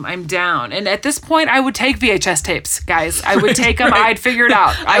 I'm down. And at this point, I would take VHS tapes, guys. I would take them. I'd figure it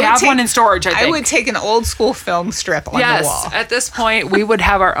out. I have one in storage, I think. I would take an old school film strip on the wall. At this point, we would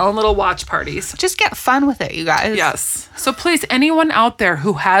have our own little watch parties. Just get fun with it, you guys. Yes. So please, anyone out there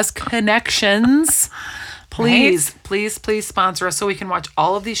who has connections... Please sponsor us so we can watch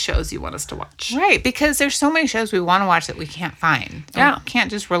all of these shows you want us to watch. Right, because there's so many shows we want to watch that we can't find. Yeah. We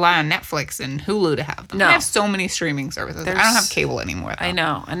can't just rely on Netflix and Hulu to have them. No. I have so many streaming services. I don't have cable anymore, though. I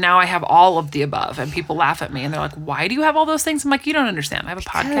know. And now I have all of the above. And people laugh at me and they're like, why do you have all those things? I'm like, you don't understand. I have a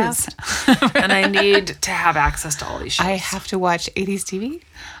podcast. And I need to have access to all these shows. I have to watch 80s TV.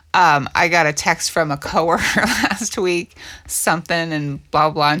 I got a text from a coworker last week, something and blah,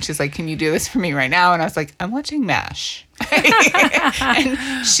 blah. And she's like, can you do this for me right now? And I was like, I'm watching MASH.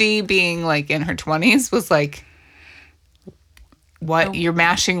 And she, being like in her 20s, was like, what? You're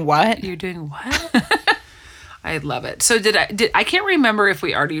mashing what? You're doing what? I love it. So I can't remember if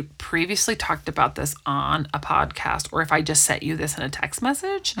we already previously talked about this on a podcast or if I just sent you this in a text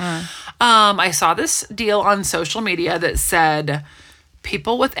message. I saw this deal on social media that said...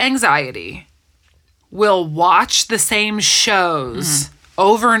 people with anxiety will watch the same shows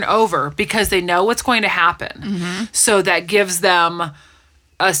over and over because they know what's going to happen. So that gives them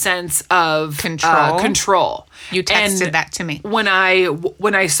a sense of control. You texted that to me. When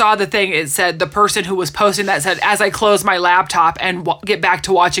I saw the thing, it said the person who was posting that said, as I close my laptop and get back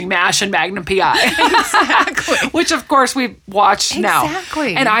to watching MASH and Magnum PI. Exactly. Which, of course, we've watched now.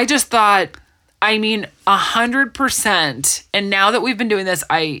 Exactly. And I just thought... I mean, 100%. And now that we've been doing this,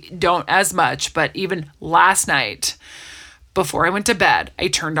 I don't as much, but even last night, before I went to bed, I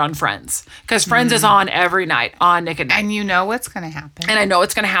turned on Friends. Because Friends is on every night on Nick at Night. And you know what's going to happen. And I know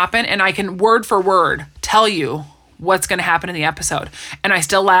what's going to happen. And I can word for word tell you what's going to happen in the episode. And I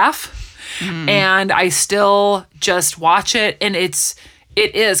still laugh. And I still just watch it. And it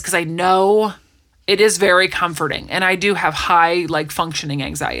is because I know it is very comforting. And I do have high, like, functioning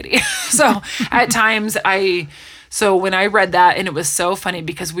anxiety. So at times So when I read that, and it was so funny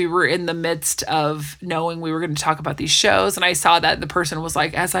because we were in the midst of knowing we were going to talk about these shows, and I saw that the person was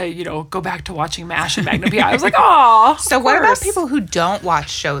like, as I, go back to watching MASH and Magnum PI, I was like, oh. So what about people who don't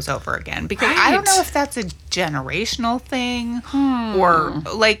watch shows over again? Because I don't know if that's a generational thing or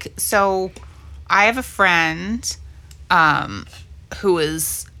like, so I have a friend who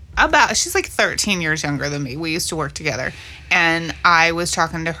is she's like 13 years younger than me. We used to work together. And I was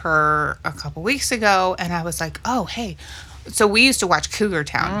talking to her a couple weeks ago, and I was like, oh, hey. So we used to watch Cougar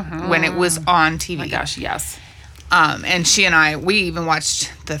Town when it was on TV. Oh my gosh, yes. And she and we even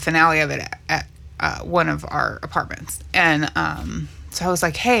watched the finale of it at one of our apartments. And so I was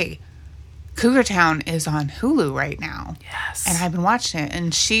like, hey, Cougar Town is on Hulu right now. Yes. And I've been watching it.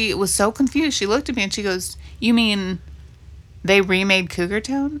 And she was so confused. She looked at me and she goes, you mean they remade Cougar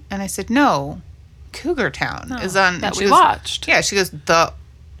Town? And I said, no, Cougar Town is on. That we watched. Yeah, she goes, the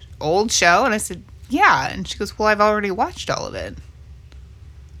old show? And I said, yeah. And she goes, well, I've already watched all of it.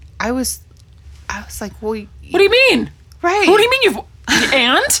 I was like, well, what do you mean? Right. What do you mean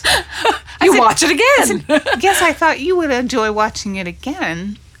and? You watch it again. I said, yes, I thought you would enjoy watching it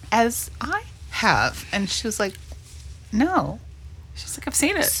again as I have. And she was like, no. She's like, I've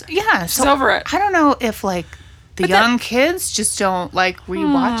seen it. Yeah. She's over it. I don't know if, like, the young kids just don't like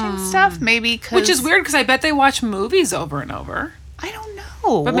rewatching stuff. Maybe because... Which is weird because I bet they watch movies over and over. I don't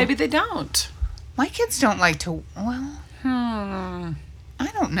know. But maybe they don't. My kids don't like to... Well... I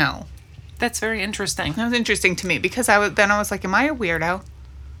don't know. That's very interesting. That was interesting to me because I was like, am I a weirdo?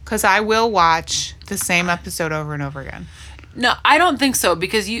 Because I will watch the same episode over and over again. No, I don't think so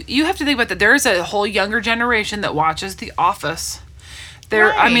because you have to think about that. There's a whole younger generation that watches The Office.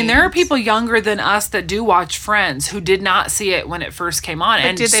 I mean, there are people younger than us that do watch Friends who did not see it when it first came on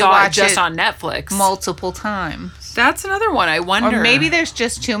and saw it just on Netflix. Multiple times. That's another one. I wonder. Or maybe there's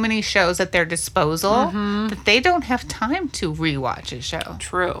just too many shows at their disposal that they don't have time to rewatch a show.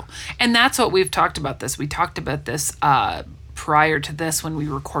 True. And that's what we've talked about this. We talked about this prior to this when we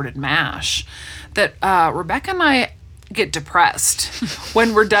recorded MASH. That Rebecca and I get depressed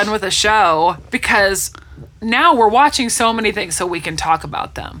when we're done with a show because... Now we're watching so many things so we can talk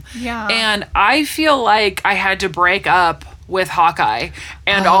about them. Yeah. And I feel like I had to break up with Hawkeye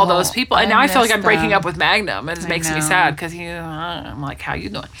and all those people. And now I feel like I'm breaking up with Magnum. And it makes me sad because I'm like, how you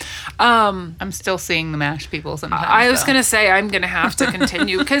doing? I'm still seeing the MASH people sometimes. I was going to say I'm going to have to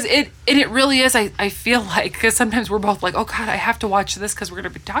continue because it really is. I feel like because sometimes we're both like, oh God, I have to watch this because we're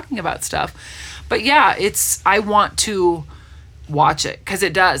going to be talking about stuff. But yeah, I want to watch it because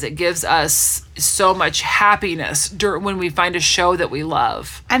it gives us so much happiness when we find a show that we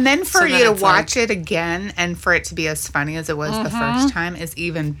love, and then for you to watch it again and for it to be as funny as it was the first time is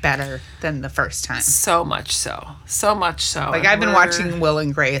even better than the first time. So much so like I've been watching Will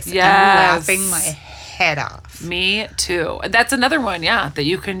and Grace and laughing my head off. Me too. And that's another one that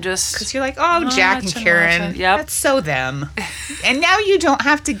you can just because you're like, oh, Jack and Karen, that's so them. And now you don't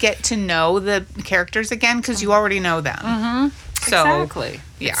have to get to know the characters again because you already know them. So, exactly.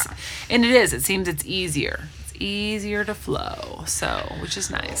 Yeah. And it seems it's easier. It's easier to flow. So, which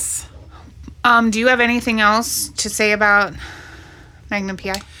is nice. Do you have anything else to say about Magnum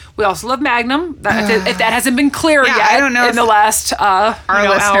PI? We also love Magnum. If that hasn't been clear yet, I don't know in the last our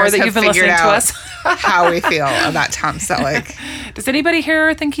hour that you've been listening to us. How we feel about Tom Selleck. Does anybody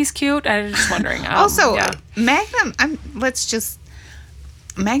here think he's cute? I'm just wondering. Also, Magnum,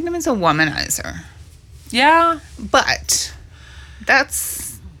 Magnum is a womanizer. Yeah. But...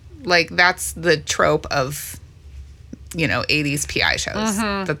 That's the trope of, 80s PI shows.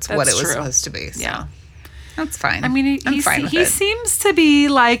 That's what it was supposed to be. So. Yeah. That's fine. I mean, he seems to be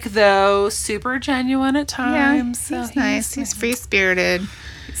super genuine at times. Yeah, he's nice. He's free-spirited.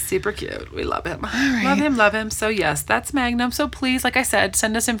 He's super cute. We love him. Right. Love him. So, yes, that's Magnum. So, please, like I said,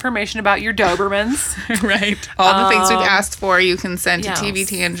 send us information about your Dobermans. Right. All the things we've asked for, you can send to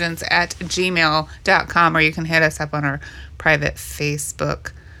tvtangents@gmail.com, or you can hit us up on our private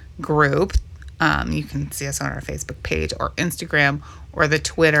Facebook group. You can see us on our Facebook page or Instagram or the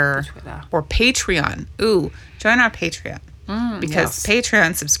Twitter. Or Patreon. Ooh, join our Patreon. Because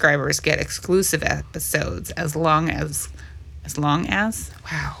Patreon subscribers get exclusive episodes as long as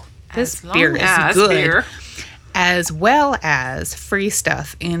wow, this beer is good. As well as free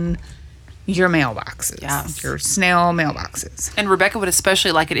stuff in your mailboxes. Yes. Your snail mailboxes. And Rebecca would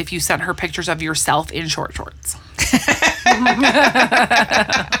especially like it if you sent her pictures of yourself in short shorts.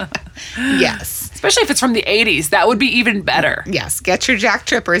 Yes. Especially if it's from the 80s. That would be even better. Yes. Get your Jack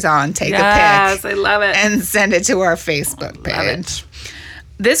Trippers on. Take a Yes, pic. I love it. And send it to our Facebook page. Love it.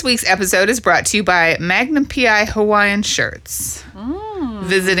 This week's episode is brought to you by Magnum PI Hawaiian Shirts.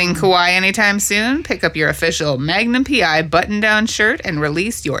 Visiting Kauai anytime soon? Pick up your official Magnum PI button-down shirt and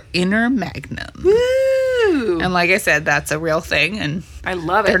release your inner Magnum. Woo! And like I said, that's a real thing, and I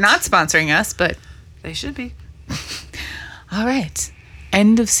love it. they're not sponsoring us, but They should be. all right.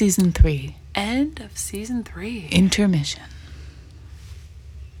 End of season 3. End of season 3. Intermission.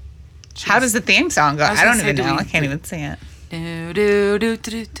 How does the theme song go? I don't even know. I can't do- even sing it. Do, do, do,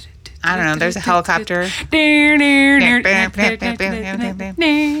 do, do, do, I don't know. There's a helicopter. It's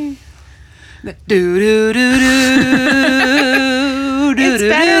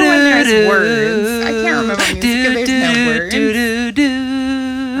better when there's words. I can't remember music if there's no words.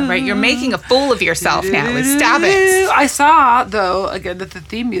 All right, you're making a fool of yourself now. Stop it. I saw, though, again, that the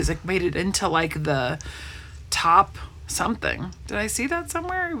theme music made it into, like, the top something. Did I see that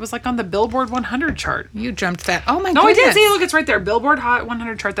somewhere? It was, like, on the Billboard 100 chart. You jumped that. Oh, my No, goodness. I did. See, look, it's right there. Billboard Hot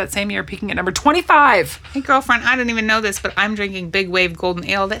 100 chart that same year, peaking at number 25. Hey, girlfriend, I didn't even know this, but I'm drinking Big Wave Golden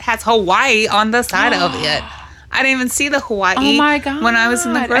Ale that has Hawaii on the side of it. I didn't even see the Hawaii Oh my god! when I was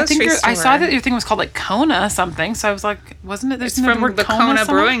in the grocery store. I saw that your thing was called like Kona something, so I was like, wasn't it? There's It's from word the Kona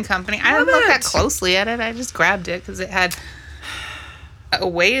somewhere? Brewing Company. I didn't Love look that it. closely at it. I just grabbed it because it had a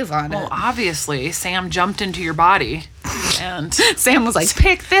wave on Well, it. obviously, Sam jumped into your body, and Sam was like,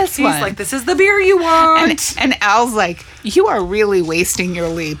 pick this he's one. like, "This is the beer you want." and Al's like, you are really wasting your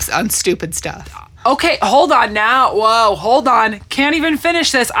leaps on stupid stuff. Okay, hold on now. Whoa, hold on. Can't even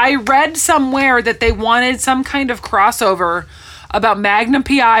finish this. I read somewhere that they wanted some kind of crossover about Magnum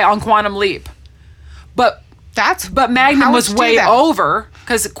PI on Quantum Leap, but Magnum how was would you do way that? over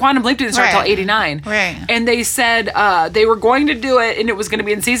because Quantum Leap didn't start Right. until '89. Right. And they said they were going to do it, and it was going to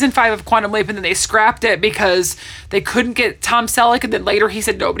be in season 5 of Quantum Leap, and then they scrapped it because they couldn't get Tom Selleck. And then later he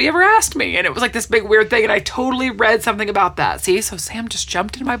said nobody ever asked me, and it was like this big weird thing. And I totally read something about that. See, so Sam just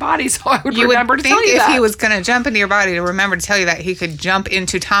jumped into my body, so I would You remember would to think tell you if that. he was going to jump into your body to remember to tell you that he could jump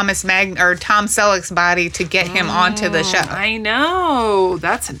into Tom Selleck's body to get him onto the show. I know.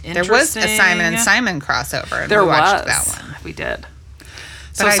 That's an There interesting. was a Simon and Simon crossover, and There we watched was. that one. We did.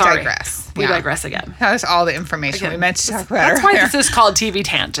 But I sorry. digress. We Yeah. digress again. That was all the information we meant to talk about. That's why earlier. this is called TV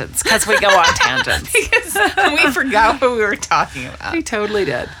Tangents, because we go on tangents. We forgot what we were talking about. We totally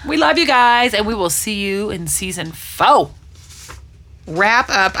did. We love you guys, and we will see you in season 4. Wrap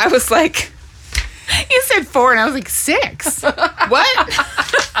up. I was like, you said 4, and I was like 6. What?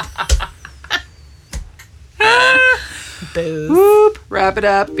 Booze. Whoop. Wrap it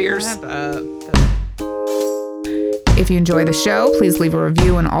up. Beers. If you enjoy the show, please leave a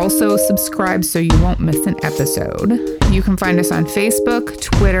review and also subscribe so you won't miss an episode. You can find us on Facebook,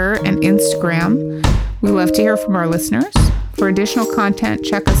 Twitter, and Instagram. We love to hear from our listeners. For additional content,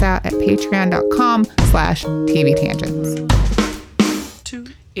 check us out at patreon.com/TV Tangents. To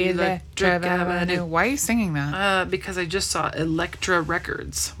Electric Avenue. Why are you singing that? Because I just saw Elektra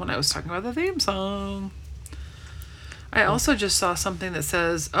Records when I was talking about the theme song. I also just saw something that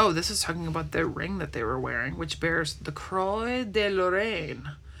says, oh, this is talking about their ring that they were wearing, which bears the Croix de Lorraine.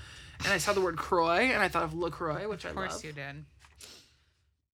 And I saw the word Croix, and I thought of LaCroix, which I love. Of course you did.